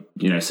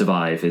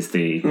survive is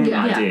the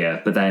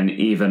idea. But then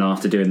even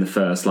after doing the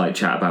first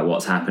chat about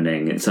what's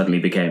happening, it suddenly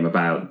became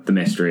about the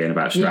mystery and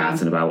about Strat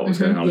and about what was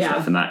going on and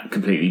stuff, and that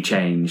completely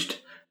changed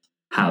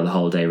how the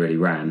whole day really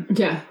ran.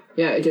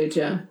 Yeah, it did,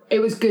 yeah. It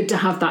was good to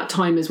have that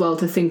time as well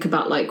to think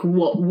about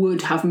what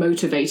would have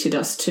motivated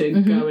us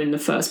to go in the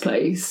first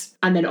place.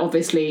 And then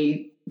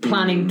obviously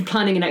planning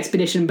an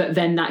expedition, but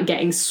then that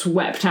getting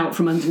swept out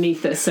from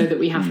underneath us so that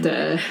we have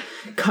to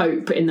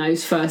cope in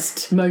those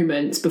first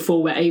moments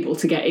before we're able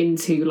to get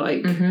into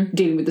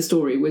dealing with the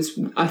story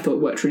I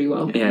thought worked really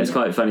well. Yeah, it's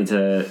quite funny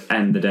to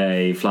end the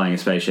day flying a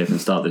spaceship and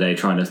start the day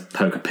trying to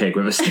poke a pig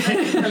with a stick.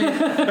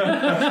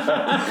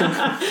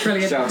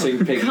 Brilliant.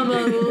 Shouting piggy, Come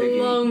a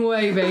long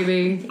way,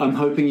 baby. I'm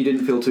hoping you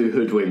didn't feel too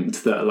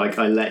hoodwinked that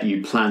I let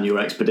you plan your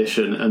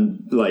expedition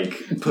and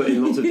put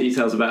in lots of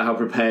details about how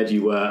prepared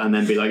you were, and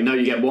then be no,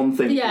 you get one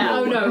thing.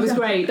 Yeah, no, it was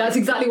great. That's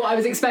exactly what I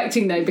was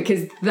expecting though,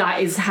 because that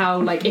is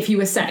how if you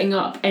were setting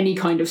up any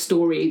kind of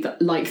story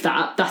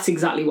that's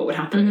exactly what would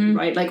happen,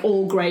 right?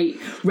 All great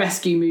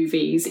rescue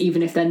movies,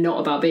 even if they're not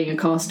about being a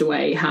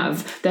castaway,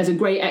 there's a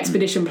great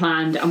expedition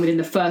planned, and within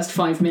the first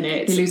 5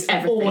 minutes you lose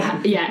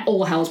everything.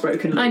 all hell's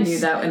broken loose. I knew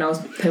that when I was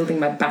building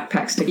my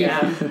backpacks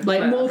together.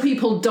 More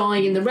people die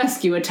in the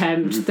rescue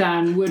attempt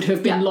than would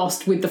have been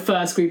lost with the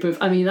first group of.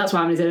 I mean, that's what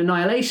happens in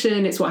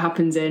Annihilation. It's what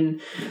happens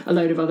in a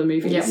load of other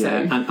movies.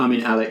 Yeah, and I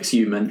mean, Alex,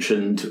 you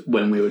mentioned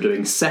when we were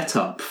doing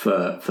setup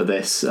for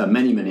this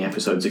many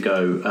episodes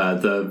ago,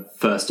 the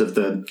first of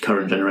the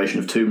current generation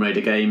of Tomb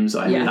Raider games.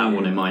 I had that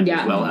one in mind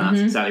as well, and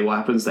that's exactly what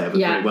happens. They have a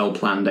very well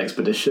planned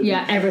expedition.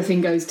 Yeah,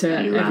 everything goes to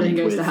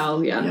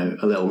hell. Yeah,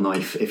 a little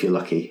knife if you're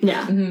lucky.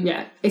 Yeah,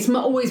 yeah. It's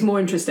always more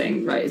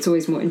interesting, right? It's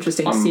always more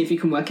interesting to see if you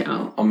can work it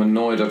out. I'm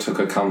annoyed I took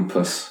a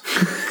compass.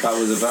 That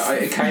was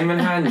it came in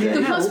handy.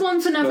 The plus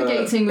one for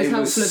navigating was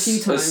helpful a few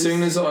times. As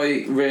soon as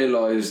I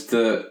realised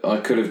that I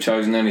could have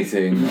chosen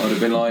anything, I'd have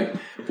been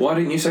why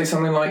didn't you say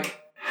something like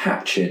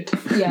hatchet?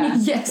 Yeah.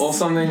 Yes. Or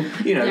something,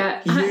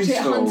 hatchet,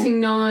 useful. Hunting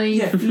knife.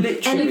 Yeah,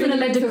 literally. Even a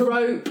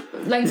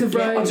length of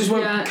rope. I just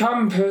went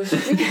compass.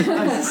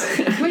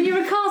 When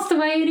you're a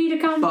castaway, you need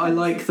a compass. But I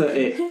like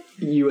that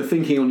you were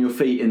thinking on your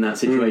feet in that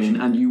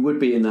situation, and you would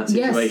be in that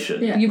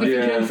situation. Yes. You'd be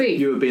thinking on your feet.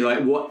 You would be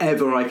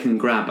whatever I can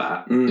grab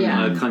at.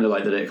 Yeah. I kind of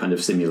like that it kind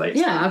of simulates.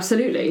 Yeah,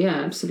 absolutely. Yeah,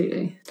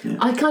 absolutely. Yeah.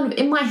 I kind of,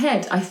 in my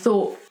head, I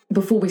thought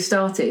before we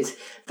started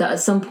that at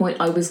some point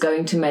I was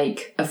going to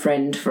make a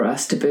friend for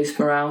us to boost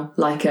morale,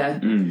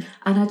 and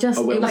I just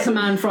it was a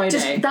Man Friday.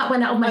 Just, that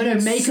went out of my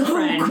head make so a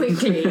friend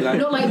quickly.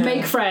 Not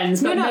make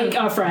friends, but make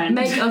a friend.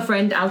 Make a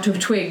friend out of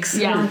twigs.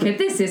 Yeah,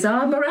 this is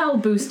our morale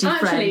boosting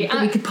friend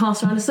that we could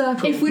pass around a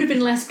circle. If we'd have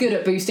been less good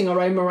at boosting our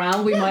own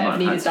morale, we might have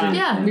needed that.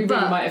 Yeah, we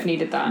really might have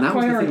needed that. And that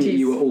was the thing that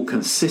you were all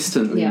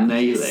consistently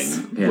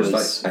nailing.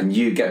 Was and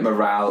you get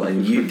morale,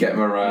 and you get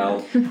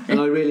morale. And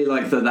I really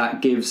like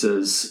that gives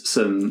us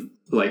some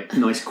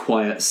nice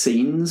quiet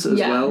scenes as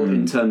well,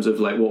 in terms of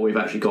what we've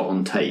actually got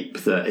on tape.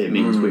 That it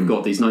means we've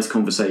got these nice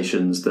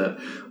conversations that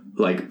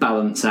like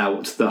balance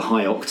out the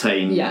high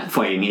octane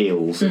fighting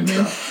eels and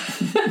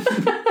stuff.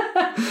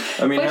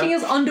 I mean, Fighting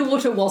us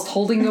underwater whilst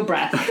holding your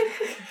breath.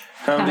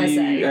 how do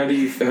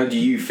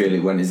you feel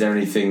it went? Is there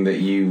anything that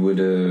you would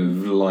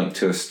have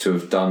liked us to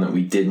have done that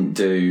we didn't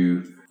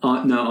do?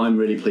 No, I'm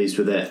really pleased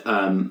with it.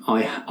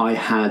 I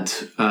had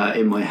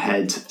in my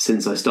head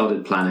since I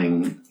started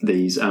planning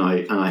these, and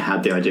I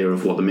had the idea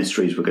of what the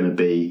mysteries were going to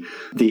be,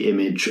 the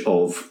image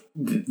of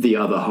the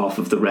other half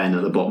of the wren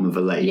at the bottom of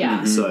a lake.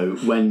 Yeah. So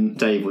when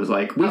Dave was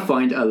like, "We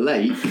find a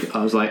lake,"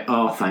 I was like,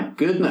 "Oh, thank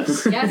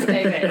goodness!" Yes,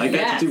 David. I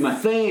get to do my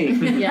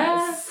thing.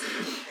 Yes.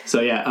 So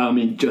yeah, I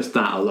mean, just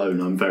that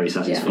alone, I'm very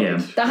satisfied. Yeah.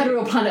 That had a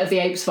real Planet of the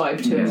Apes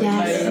vibe to it, which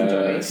I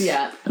enjoyed.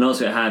 Yeah. And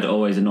also, it had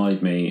always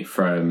annoyed me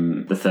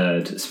from the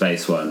third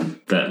space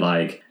one that,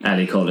 like,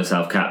 Ellie called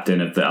herself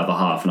captain of the other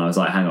half, and I was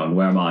like, hang on,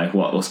 where am I?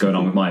 What's going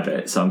on with my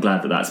bit? So I'm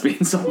glad that that's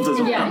been solved as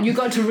well. Yeah, you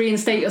got to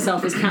reinstate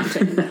yourself as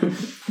captain.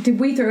 Did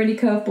we throw any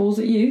curveballs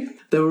at you?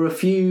 There were a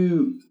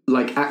few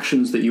like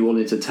actions that you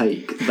wanted to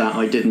take that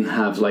I didn't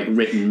have like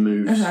written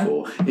moves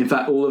for. In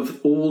fact,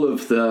 all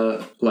of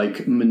the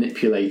like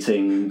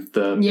manipulating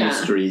the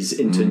mysteries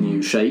into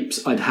new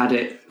shapes, I'd had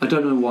it. I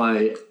don't know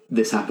why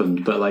this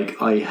happened, but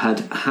like I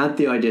had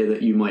the idea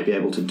that you might be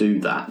able to do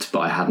that,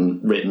 but I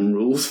hadn't written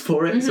rules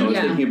for it. So I was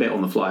thinking a bit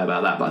on the fly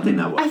about that, but I think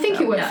that worked. I think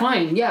it worked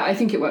fine. Yeah, I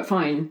think it worked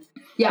fine.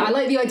 Yeah, I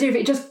like the idea of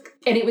it just.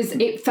 And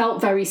it felt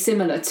very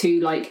similar to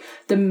like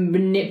the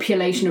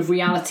manipulation of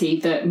reality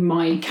that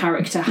my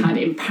character had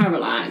in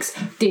Parallax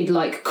did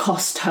like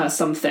cost her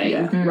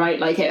something, right?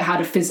 Like it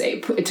had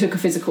it took a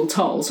physical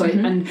toll. So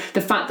and the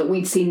fact that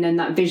we'd seen then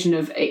that vision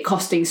of it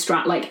costing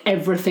Strat like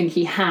everything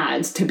he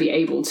had to be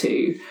able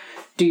to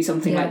do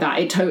something like that,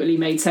 it totally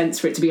made sense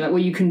for it to be like, well,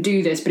 you can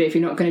do this, but if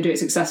you're not going to do it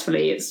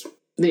successfully, it's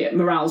the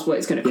morale's what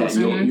it's going to cost.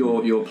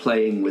 You're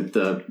playing with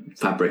the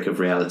fabric of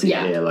reality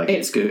here. Like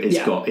it's good.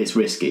 It's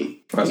risky.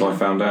 As I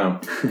found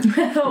out.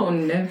 Oh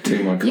no!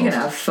 To my cost. You're gonna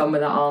have fun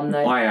with that arm,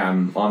 though. I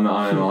am.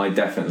 I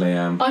definitely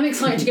am. I'm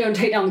excited to go and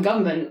take down the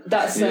government.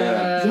 That's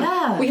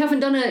we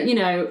haven't done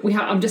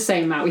I'm just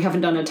saying, Matt, we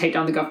haven't done a take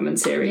down the government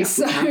series.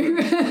 So.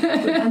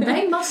 And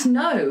they must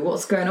know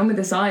what's going on with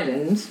this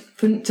island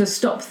to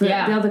stop the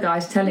other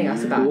guys telling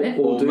us about it.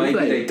 Or maybe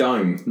they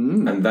don't,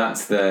 and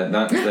that's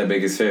their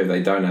biggest fear.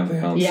 They don't have the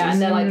answers. Yeah,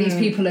 and they're like, these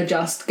people are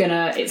just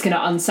gonna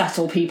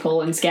unsettle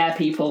people and scare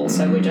people,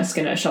 so we're just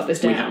gonna shut this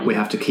down. We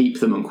have to keep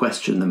them and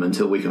question them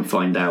until we can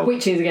find out.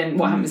 Which is again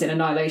what happens in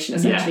Annihilation,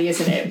 essentially,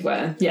 isn't it?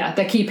 Where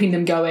they're keeping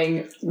them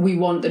going. We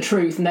want the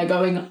truth, and they're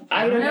going.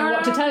 I don't know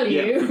what to tell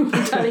you.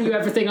 I'm telling you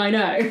everything I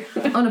know.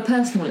 On a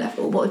personal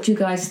level, what do you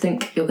guys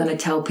think you're going to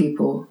tell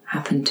people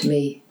happened to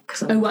me?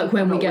 Like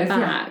when we get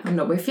back, I'm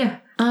not with you.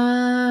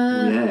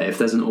 If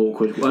there's an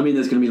awkward... I mean,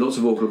 there's going to be lots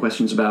of awkward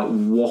questions about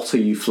what are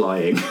you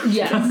flying?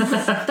 Yes.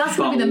 That's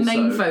going to be the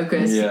main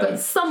focus. Yeah. But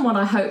someone,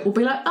 I hope, will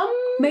be like,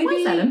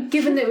 maybe,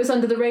 given that it was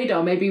under the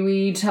radar, maybe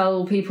we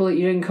tell people that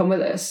you didn't come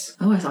with us.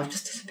 Oh, I've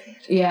just disappeared.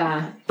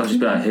 Yeah. I'll just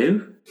be like,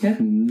 who? Yeah.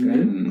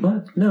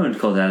 What? No one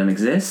called Ellen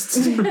exists.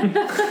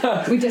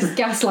 We just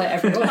gaslight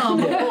everyone.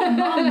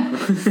 Mum.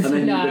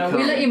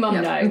 We let your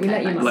mum know. We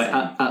let your mum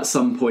know. At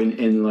some point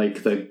in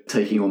like the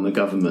taking on the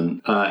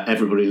government,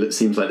 everybody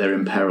seems like they're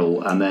in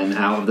peril, and then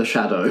out of the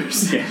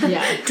shadows,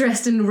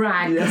 dressed in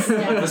rags.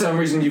 For some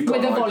reason, you've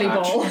got with a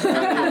volleyball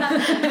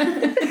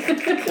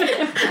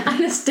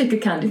and a stick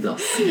of candy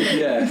floss.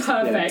 Yeah,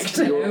 perfect.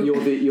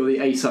 You're the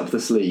ace up the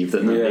sleeve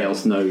that nobody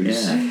else knows.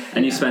 Yeah.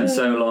 And you spent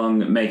so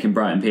long making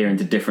Brighton Pier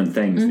into different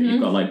things that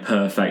you've got like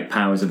perfect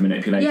powers of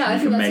manipulation. Yeah, I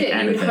think you can that's make it.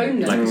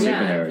 anything like a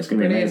superhero. It's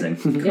going to be amazing.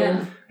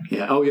 Cool.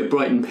 Yeah. Oh, yeah.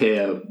 Brighton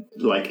Pier,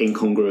 like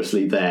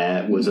incongruously,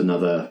 there was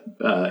another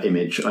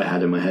image I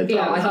had in my head.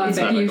 Yeah, it's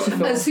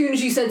beautiful. As soon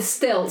as you said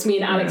stilts, me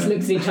and Alex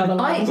looked at each other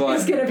like,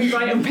 it's going to be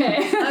Brighton Pier.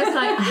 I was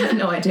like, I have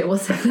no idea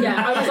what's happening.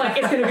 Yeah, I was like,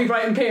 it's going to be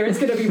Brighton Pier. It's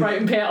going to be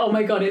Brighton Pier. Oh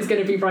my god, it's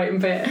going to be Brighton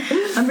Pier.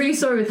 I'm really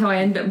sorry with how I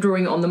ended up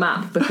drawing it on the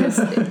map because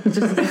it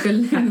just like a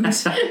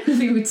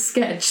lewd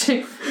sketch.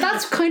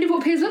 That's kind of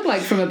what piers look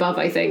like from above,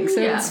 I think.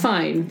 So it's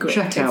fine.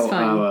 Check out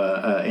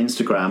our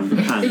Instagram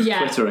and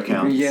Twitter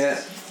accounts.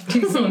 Yeah.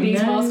 To see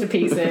these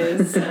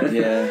masterpieces.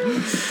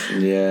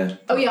 Yeah.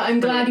 Oh yeah, I'm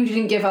glad you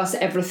didn't give us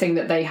everything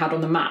that they had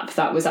on the map.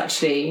 That was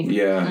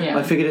actually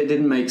I figured it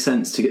didn't make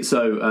sense to get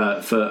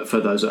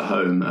for those at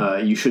home,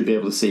 you should be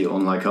able to see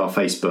on like our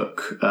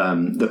Facebook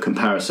the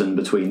comparison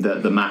between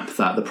the map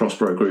that the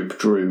Prospero group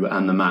drew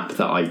and the map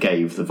that I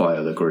gave the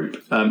Viola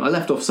group. I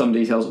left off some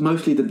details,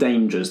 mostly the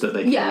dangers that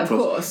they came across, of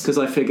course, because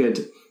I figured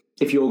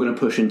if you're going to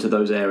push into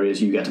those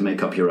areas, you get to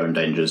make up your own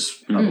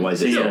dangers.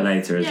 Otherwise, it's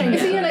later, isn't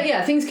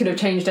it? Things could have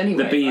changed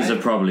anyway. The bees have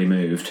probably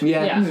moved. And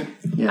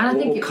I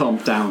think or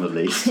calmed down at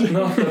least.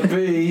 Not the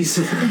bees.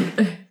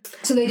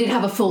 So they did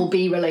have a full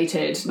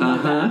bee-related.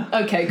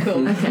 Okay,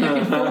 cool.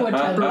 Looking forward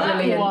to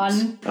that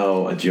one.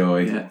 Oh, a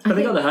joy! But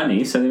they got the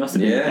honey, so they must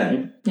have been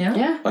okay.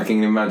 Yeah. I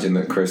can imagine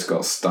that Chris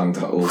got stung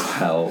to all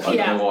hell. I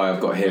don't know why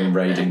I've got him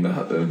raiding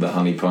the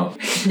honey pot.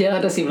 Yeah,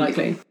 that does seem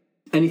likely.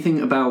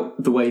 anything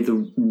about the way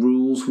the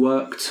rules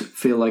worked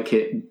feel like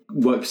it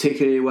worked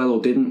particularly well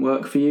or didn't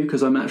work for you?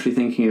 Because I'm actually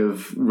thinking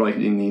of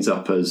writing these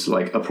up as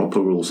like a proper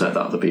rule set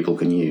that other people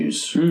can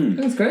use.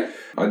 That's great.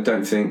 I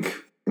don't think.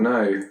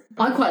 No.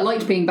 I quite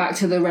liked being back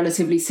to the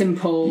relatively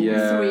simple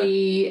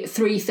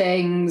three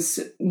things,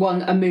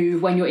 a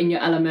move when you're in your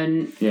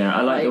element. Yeah,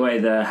 I like the way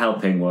the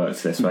helping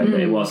works this way.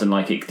 That it wasn't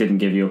like it didn't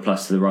give you a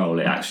plus to the roll;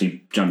 it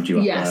actually jumped you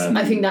up. Yes,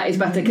 I think that is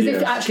better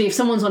because if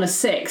someone's on a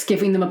 6,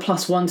 giving them a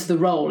 +1 to the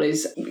roll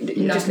is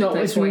just not.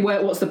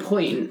 What's the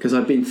point? Because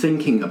I've been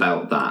thinking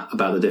about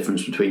the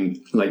difference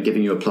between like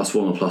giving you a +1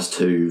 or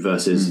 +2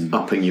 versus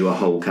upping you a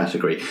whole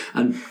category,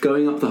 and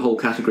going up the whole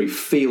category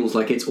feels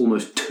like it's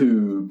almost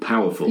too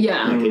powerful.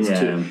 Yeah. Like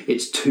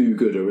it's too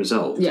good a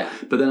result. Yeah.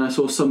 But then I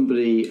saw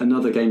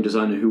another game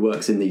designer who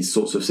works in these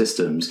sorts of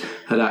systems,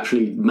 had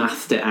actually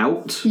mathed it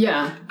out.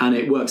 Yeah. And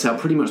it works out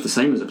pretty much the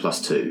same as a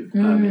 +2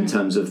 in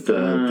terms of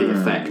the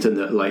effect and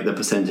the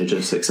percentage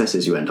of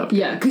successes you end up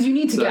getting. Yeah, because you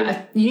need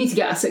to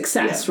get a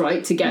success,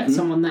 right, to get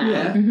someone there.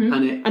 Yeah.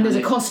 And there's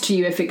a cost to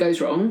you if it goes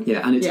wrong.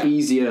 Yeah, and it's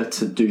easier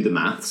to do the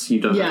maths.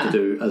 You don't have to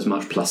do as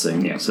much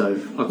plussing. Yeah. So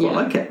I quite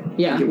like it.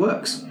 Yeah. I think it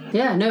works.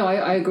 Yeah, no,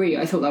 I agree.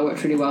 I thought that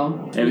worked really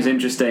well. It was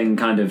interesting,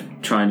 kind of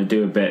trying to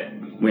do a bit.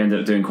 We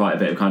ended up doing quite a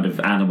bit of kind of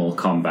animal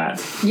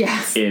combat.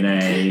 Yes.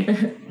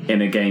 In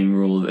a game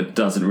rule that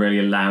doesn't really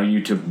allow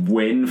you to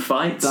win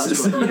fights.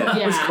 That's right.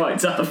 That was quite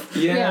tough.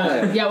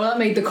 Yeah, well, that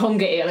made the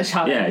conga eel a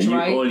challenge,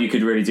 right? All you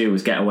could really do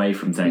was get away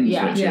from things,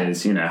 which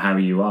is, how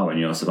you are when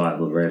you're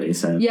survival, really.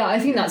 So yeah, I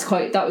think that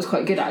was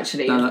quite good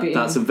actually.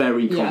 That's a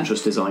very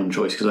conscious design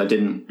choice because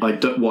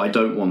what I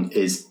don't want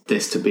is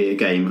this to be a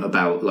game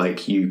about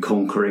like you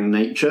conquering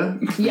nature.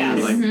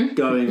 Yes. Like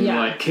going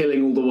like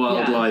killing all the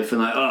wildlife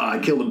and like I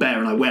kill the bear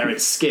and I wear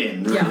its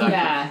skin.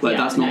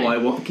 That's not what I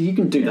want. You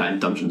can do that in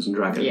Dungeons and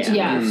Dragons.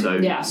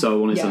 So I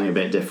wanted something a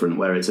bit different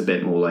where it's a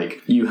bit more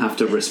like you have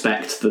to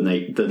respect the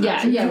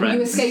natural trends.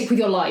 You escape with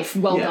your life.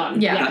 Well done.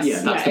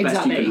 That's the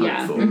best you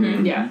can hope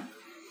for.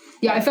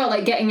 Yeah, I felt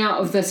like getting out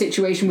of the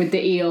situation with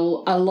the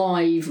eel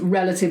alive,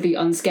 relatively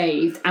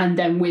unscathed, and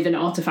then with an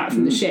artifact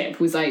from the ship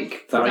was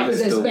like that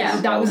was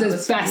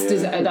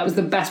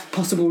the best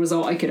possible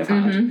result I could have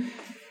had.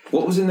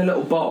 What was in the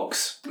little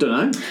box?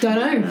 Don't know.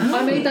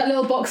 I made that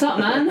little box up,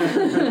 man.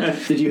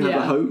 Did you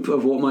have a hope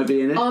of what might be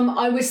in it?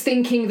 I was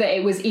thinking that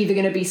it was either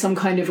going to be some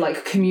kind of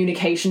like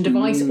communication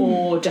device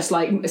or just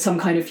like some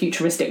kind of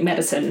futuristic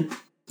medicine.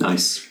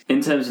 Nice.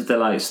 In terms of the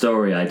like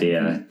story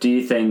idea, do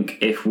you think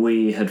if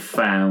we had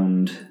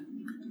found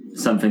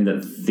something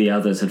that the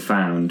others had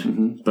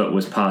found but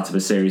was part of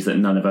a series that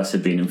none of us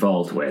had been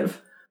involved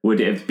with, would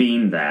it have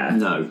been there?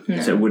 No.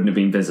 So it wouldn't have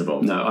been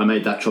visible? No, I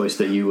made that choice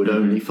that you would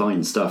only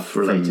find stuff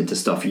related to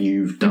stuff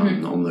you've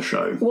done on the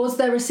show. Was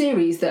there a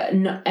series that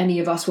any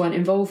of us weren't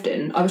involved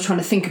in? I was trying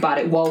to think about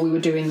it while we were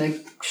doing the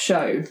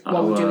show,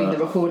 while we were doing the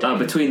recording. Oh,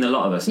 between the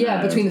lot of us?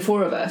 Yeah, between the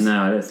four of us. No,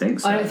 I don't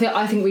think so.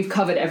 I think we've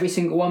covered every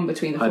single one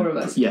between the four of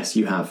us. Yes,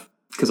 you have.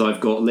 Because I've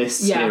got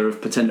lists here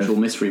of potential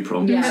mystery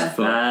prompts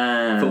for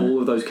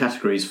all of those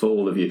categories for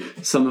all of you.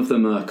 Some of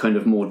them are kind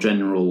of more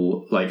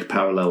general, like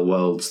parallel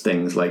worlds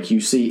things, like you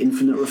see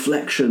infinite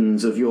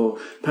reflections of your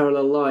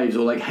parallel lives,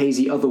 or like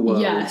hazy other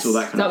worlds, or that kind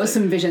of thing. That was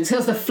some visions.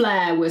 Because the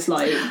flare was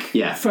like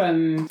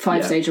from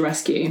 5 Stage of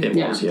Rescue. It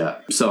was,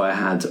 So I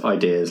had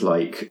ideas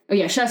like... Oh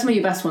yeah, share some of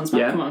your best ones,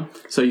 Matt, come on.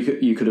 So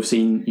you could have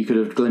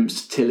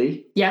glimpsed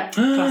Tilly. Yeah,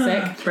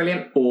 classic.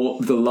 Brilliant.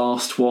 Or the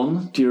last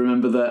one. Do you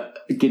remember that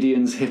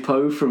Gideon's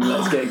hippo from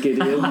Let's Get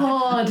Gideon?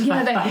 God,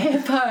 the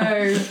hippo.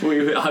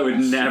 I would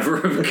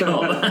never have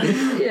got that.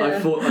 I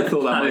thought that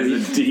might be a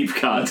deep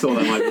cut. I thought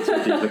that might be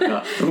too deep a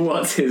cut.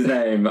 What's his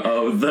name?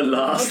 Oh, the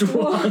last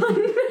one.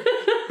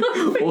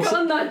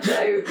 Forgotten that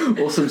joke.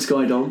 Awesome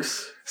Sky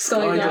Dogs.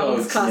 Sky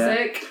Dogs,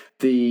 classic.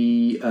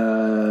 The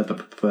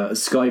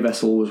Sky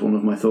Vessel was one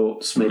of my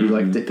thoughts. Maybe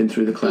like dipping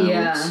through the clouds.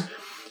 Yeah.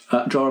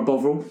 Jar of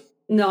Bovril.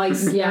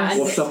 Nice, yeah.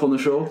 Washed up on the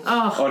shore.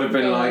 Oh, I'd have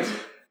been like...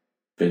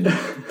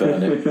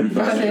 burn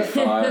it,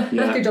 fire.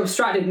 Good job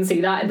Strat didn't see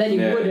that, and then he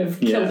would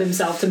have killed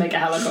himself to make a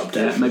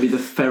helicopter. Yeah, maybe the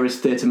Ferris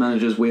Theatre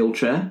Manager's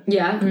wheelchair.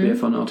 Yeah. Could be a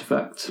fun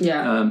artefact.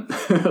 Yeah.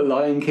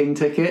 Lion King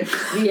ticket.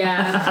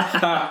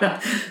 Yeah.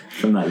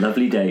 From that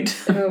lovely date.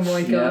 Oh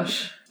my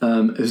gosh.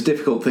 It was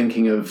difficult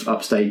thinking of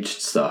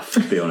upstaged stuff, to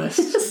be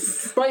honest.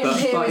 Brighton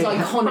Pier is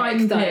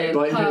iconic,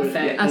 though.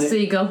 Perfect. A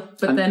seagull,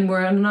 but then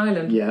we're on an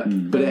island. Yeah,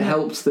 but it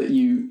helped that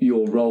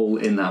your role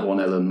in that one,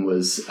 Ellen,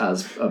 was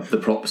as the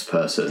props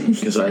person,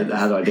 because I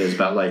had ideas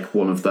about like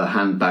one of the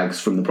handbags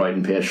from the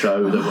Brighton Pier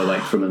show that were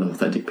like from an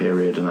authentic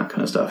period and that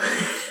kind of stuff.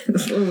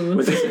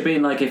 Would this have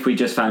been like if we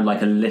just found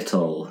like a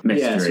little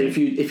mystery? Yeah, so if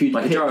you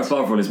like a Jar of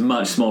Bovril is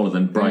much smaller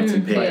than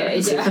Brighton Pier.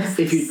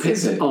 If you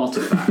picked an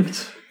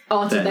artefact.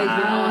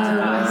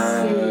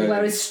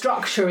 Whereas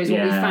structure is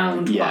what we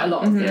found quite a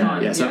lot of the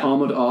time. Yeah, so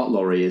Armoured Art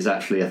Lorry is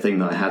actually a thing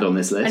that I had on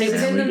this list. And it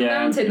was in the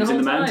mountain the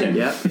whole time.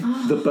 Yeah.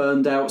 The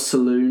burned out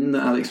saloon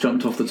that Alex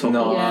jumped off the top of.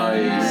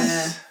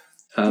 Nice.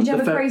 Did you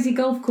have a the crazy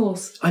golf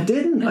course? I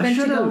didn't. I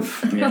Adventure should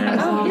golf. have.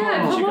 Oh,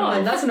 yeah, come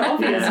on. That's an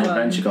obvious one.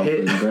 Adventure golf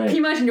would be Can great. you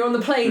imagine you're on the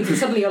planes and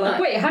suddenly you're like,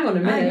 wait, hang on a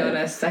minute. Hang on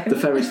a second. The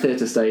Ferris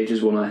Theatre stage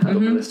is one I had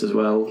on the list as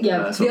well.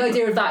 Yeah, the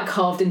idea of that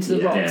carved into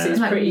the rocks is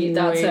pretty.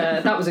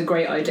 That was a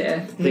great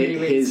idea.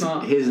 Really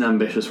smart. Here's an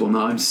ambitious one that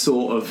I'm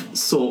sort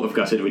of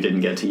gutted we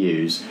didn't get to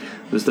use.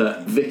 Was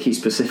that Vicky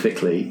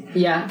specifically?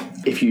 Yeah.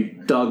 If you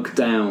dug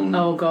down.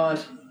 Oh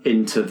God.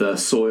 Into the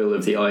soil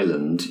of the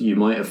island, you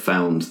might have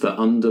found that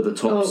under the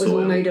topsoil. Oh, it was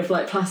all made of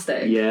like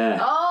plastic. Yeah.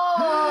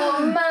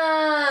 Oh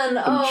man! And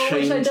I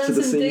wish I'd done to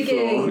the some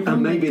digging.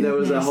 and maybe there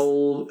was a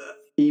whole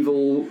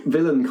evil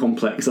villain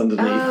complex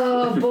underneath.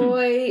 Oh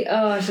boy!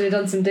 Oh, I should have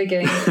done some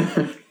digging.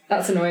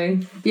 That's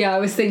annoying. Yeah, I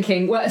was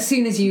thinking. Well, as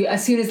soon as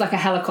like a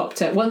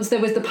helicopter. Once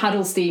there was the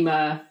paddle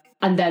steamer.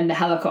 And then the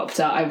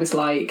helicopter, I was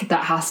like,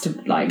 that has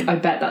to, like, I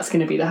bet that's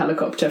going to be the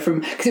helicopter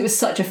because it was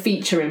such a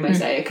feature in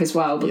Mosaic as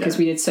well, because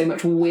we did so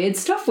much weird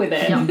stuff with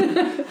it. Yeah.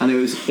 And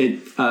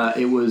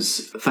it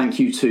was thank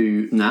you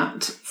to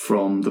Nat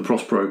from the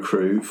Prospero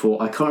crew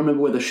for, I can't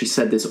remember whether she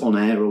said this on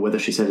air or whether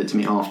she said it to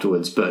me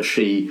afterwards, but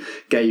she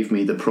gave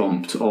me the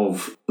prompt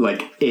of,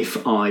 like, if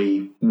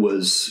I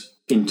was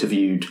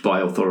interviewed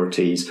by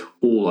authorities,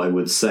 all I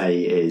would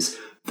say is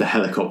the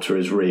helicopter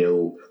is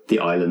real, the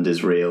island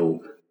is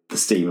real, the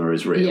steamer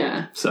is real.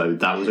 Yeah. So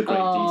that was a great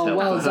detail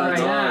well for her.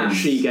 done.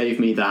 She gave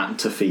me that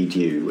to feed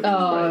you.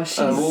 She's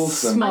a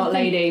smart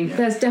lady.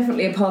 There's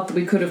definitely a path that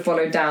we could have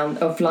followed down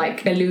of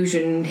like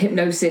illusion,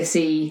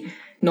 hypnosis-y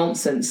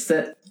nonsense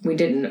that we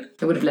didn't.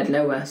 It would have led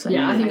nowhere. So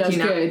I think that's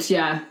good.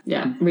 Yeah.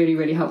 Really,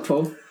 really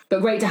helpful. But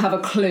great to have a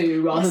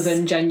clue rather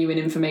than genuine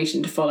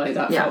information to follow.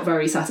 That felt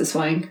very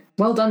satisfying.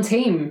 Well done,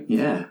 team.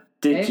 Yeah.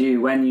 Did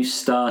you, when you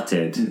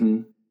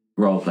started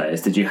role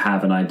players, did you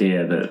have an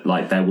idea that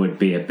like there would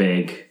be a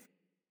big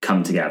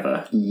come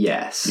together?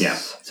 Yes. Yeah.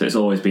 So it's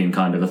always been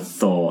kind of a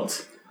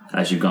thought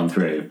as you've gone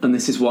through. And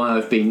this is why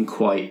I've been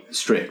quite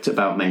strict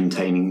about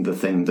maintaining the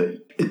thing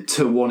that,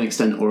 to one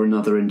extent or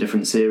another in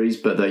different series,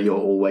 but that you're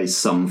always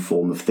some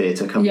form of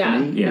theatre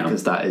company. Yeah.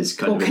 Because that is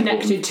kind of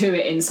connected to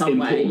it in some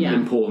way. Yeah.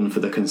 Important for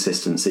the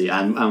consistency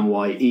and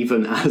why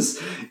even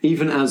as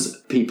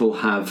people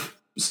have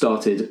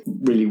started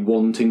really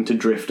wanting to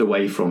drift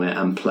away from it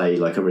and play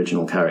like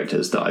original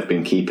characters, that I've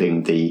been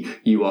keeping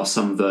you are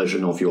some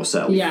version of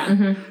yourself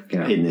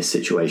in this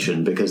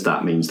situation, because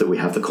that means that we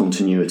have the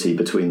continuity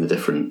between the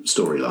different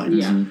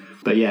storylines.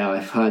 But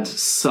I've had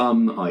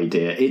some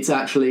idea. It's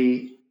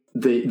actually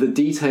the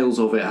details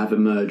of it have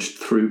emerged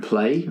through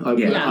play.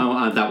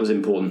 That was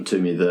important to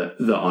me,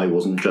 that I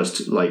wasn't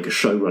just like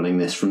show running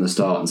this from the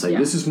start and saying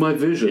this is my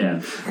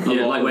vision.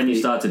 Like when you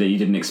started it, you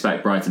didn't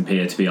expect Brighton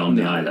Pier to be on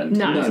the island.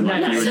 No.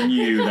 You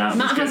knew that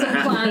Matt was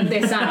hasn't planned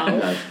this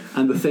out.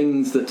 And the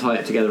things that tie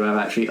it together have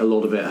actually, a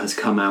lot of it has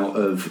come out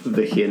of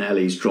Vicky and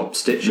Ellie's Drop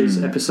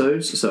Stitches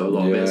episodes. So a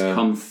lot of it has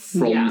come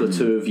from the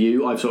two of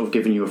you. I've sort of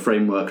given you a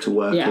framework to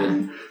work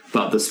in,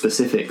 but the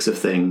specifics of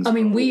things. I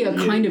mean, we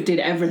kind of did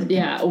everything.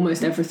 Yeah,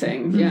 almost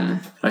everything. Yeah.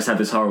 I just had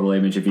this horrible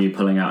image of you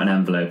pulling out an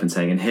envelope and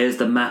saying, "And here's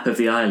the map of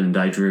the island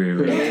I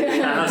drew in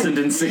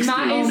 2016."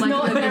 Matt is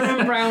not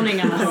Aaron Browning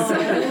us.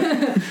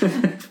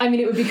 I mean,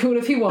 it would be cool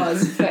if he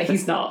was, but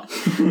he's not.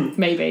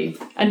 Maybe.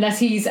 Unless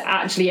he's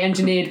actually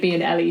engineered me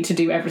and Ellie to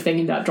do everything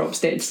in that Drop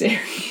Stitch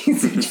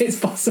series, which is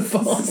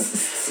possible.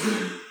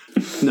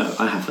 No,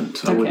 I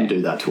haven't. I wouldn't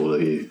do that to all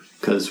of you,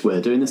 because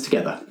we're doing this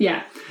together.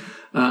 Yeah.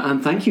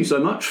 And thank you so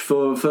much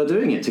for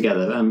doing it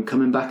together and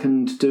coming back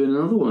and doing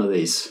another one of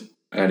these.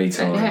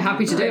 Anytime. Yeah,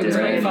 happy to do it. It was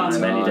great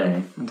fun. Any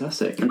day.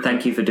 Fantastic. And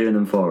thank you for doing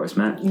them for us,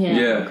 Matt.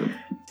 Yeah.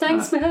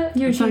 Thanks, Matt.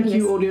 You're a Thank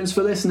genius. you, audience,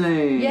 for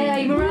listening.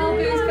 Yay, morale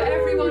boost for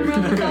everyone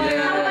around the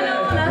fire.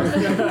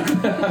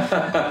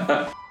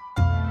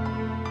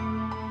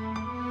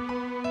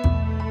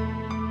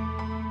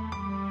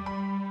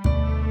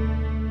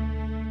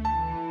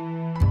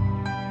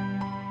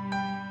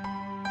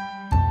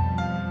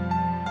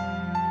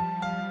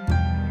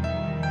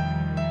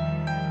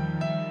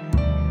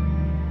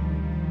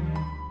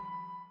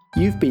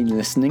 You've been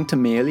listening to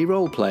Merely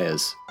Role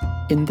Players.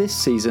 In this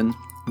season,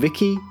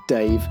 Vicky,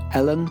 Dave,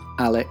 Ellen,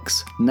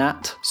 Alex,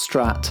 Nat,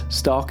 Strat,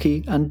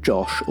 Starkey and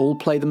Josh all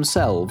play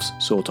themselves,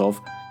 sort of,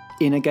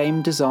 in a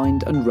game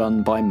designed and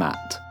run by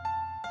Matt.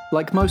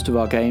 Like most of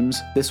our games,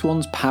 this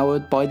one's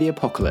powered by the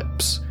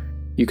Apocalypse.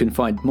 You can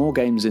find more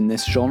games in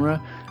this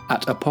genre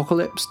at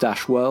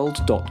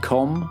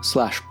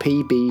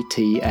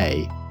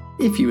apocalypse-world.com/pbta.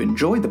 If you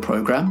enjoy the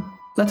programme,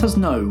 let us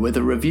know with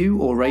a review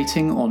or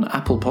rating on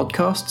Apple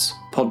Podcasts,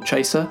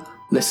 Podchaser,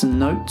 Listen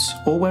Notes,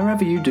 or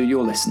wherever you do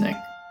your listening.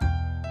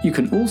 You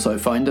can also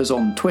find us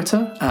on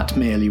Twitter at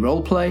Merely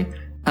Roleplay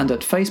and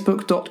at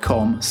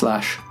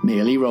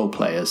facebook.com/Merely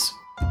Roleplayers.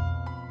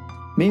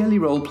 Merely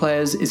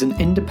Roleplayers is an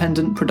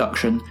independent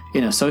production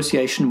in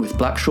association with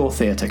Blackshaw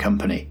Theatre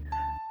Company.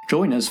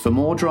 Join us for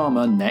more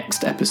drama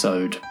next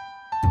episode.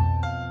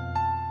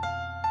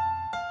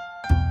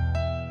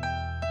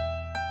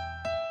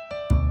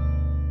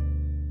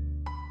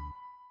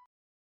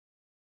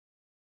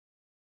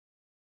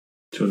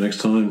 Till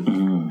next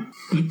time.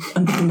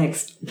 And the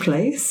next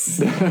place.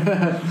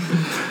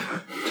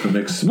 Till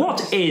next.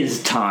 What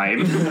is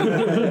time?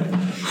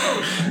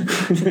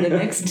 To the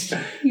next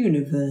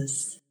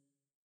universe.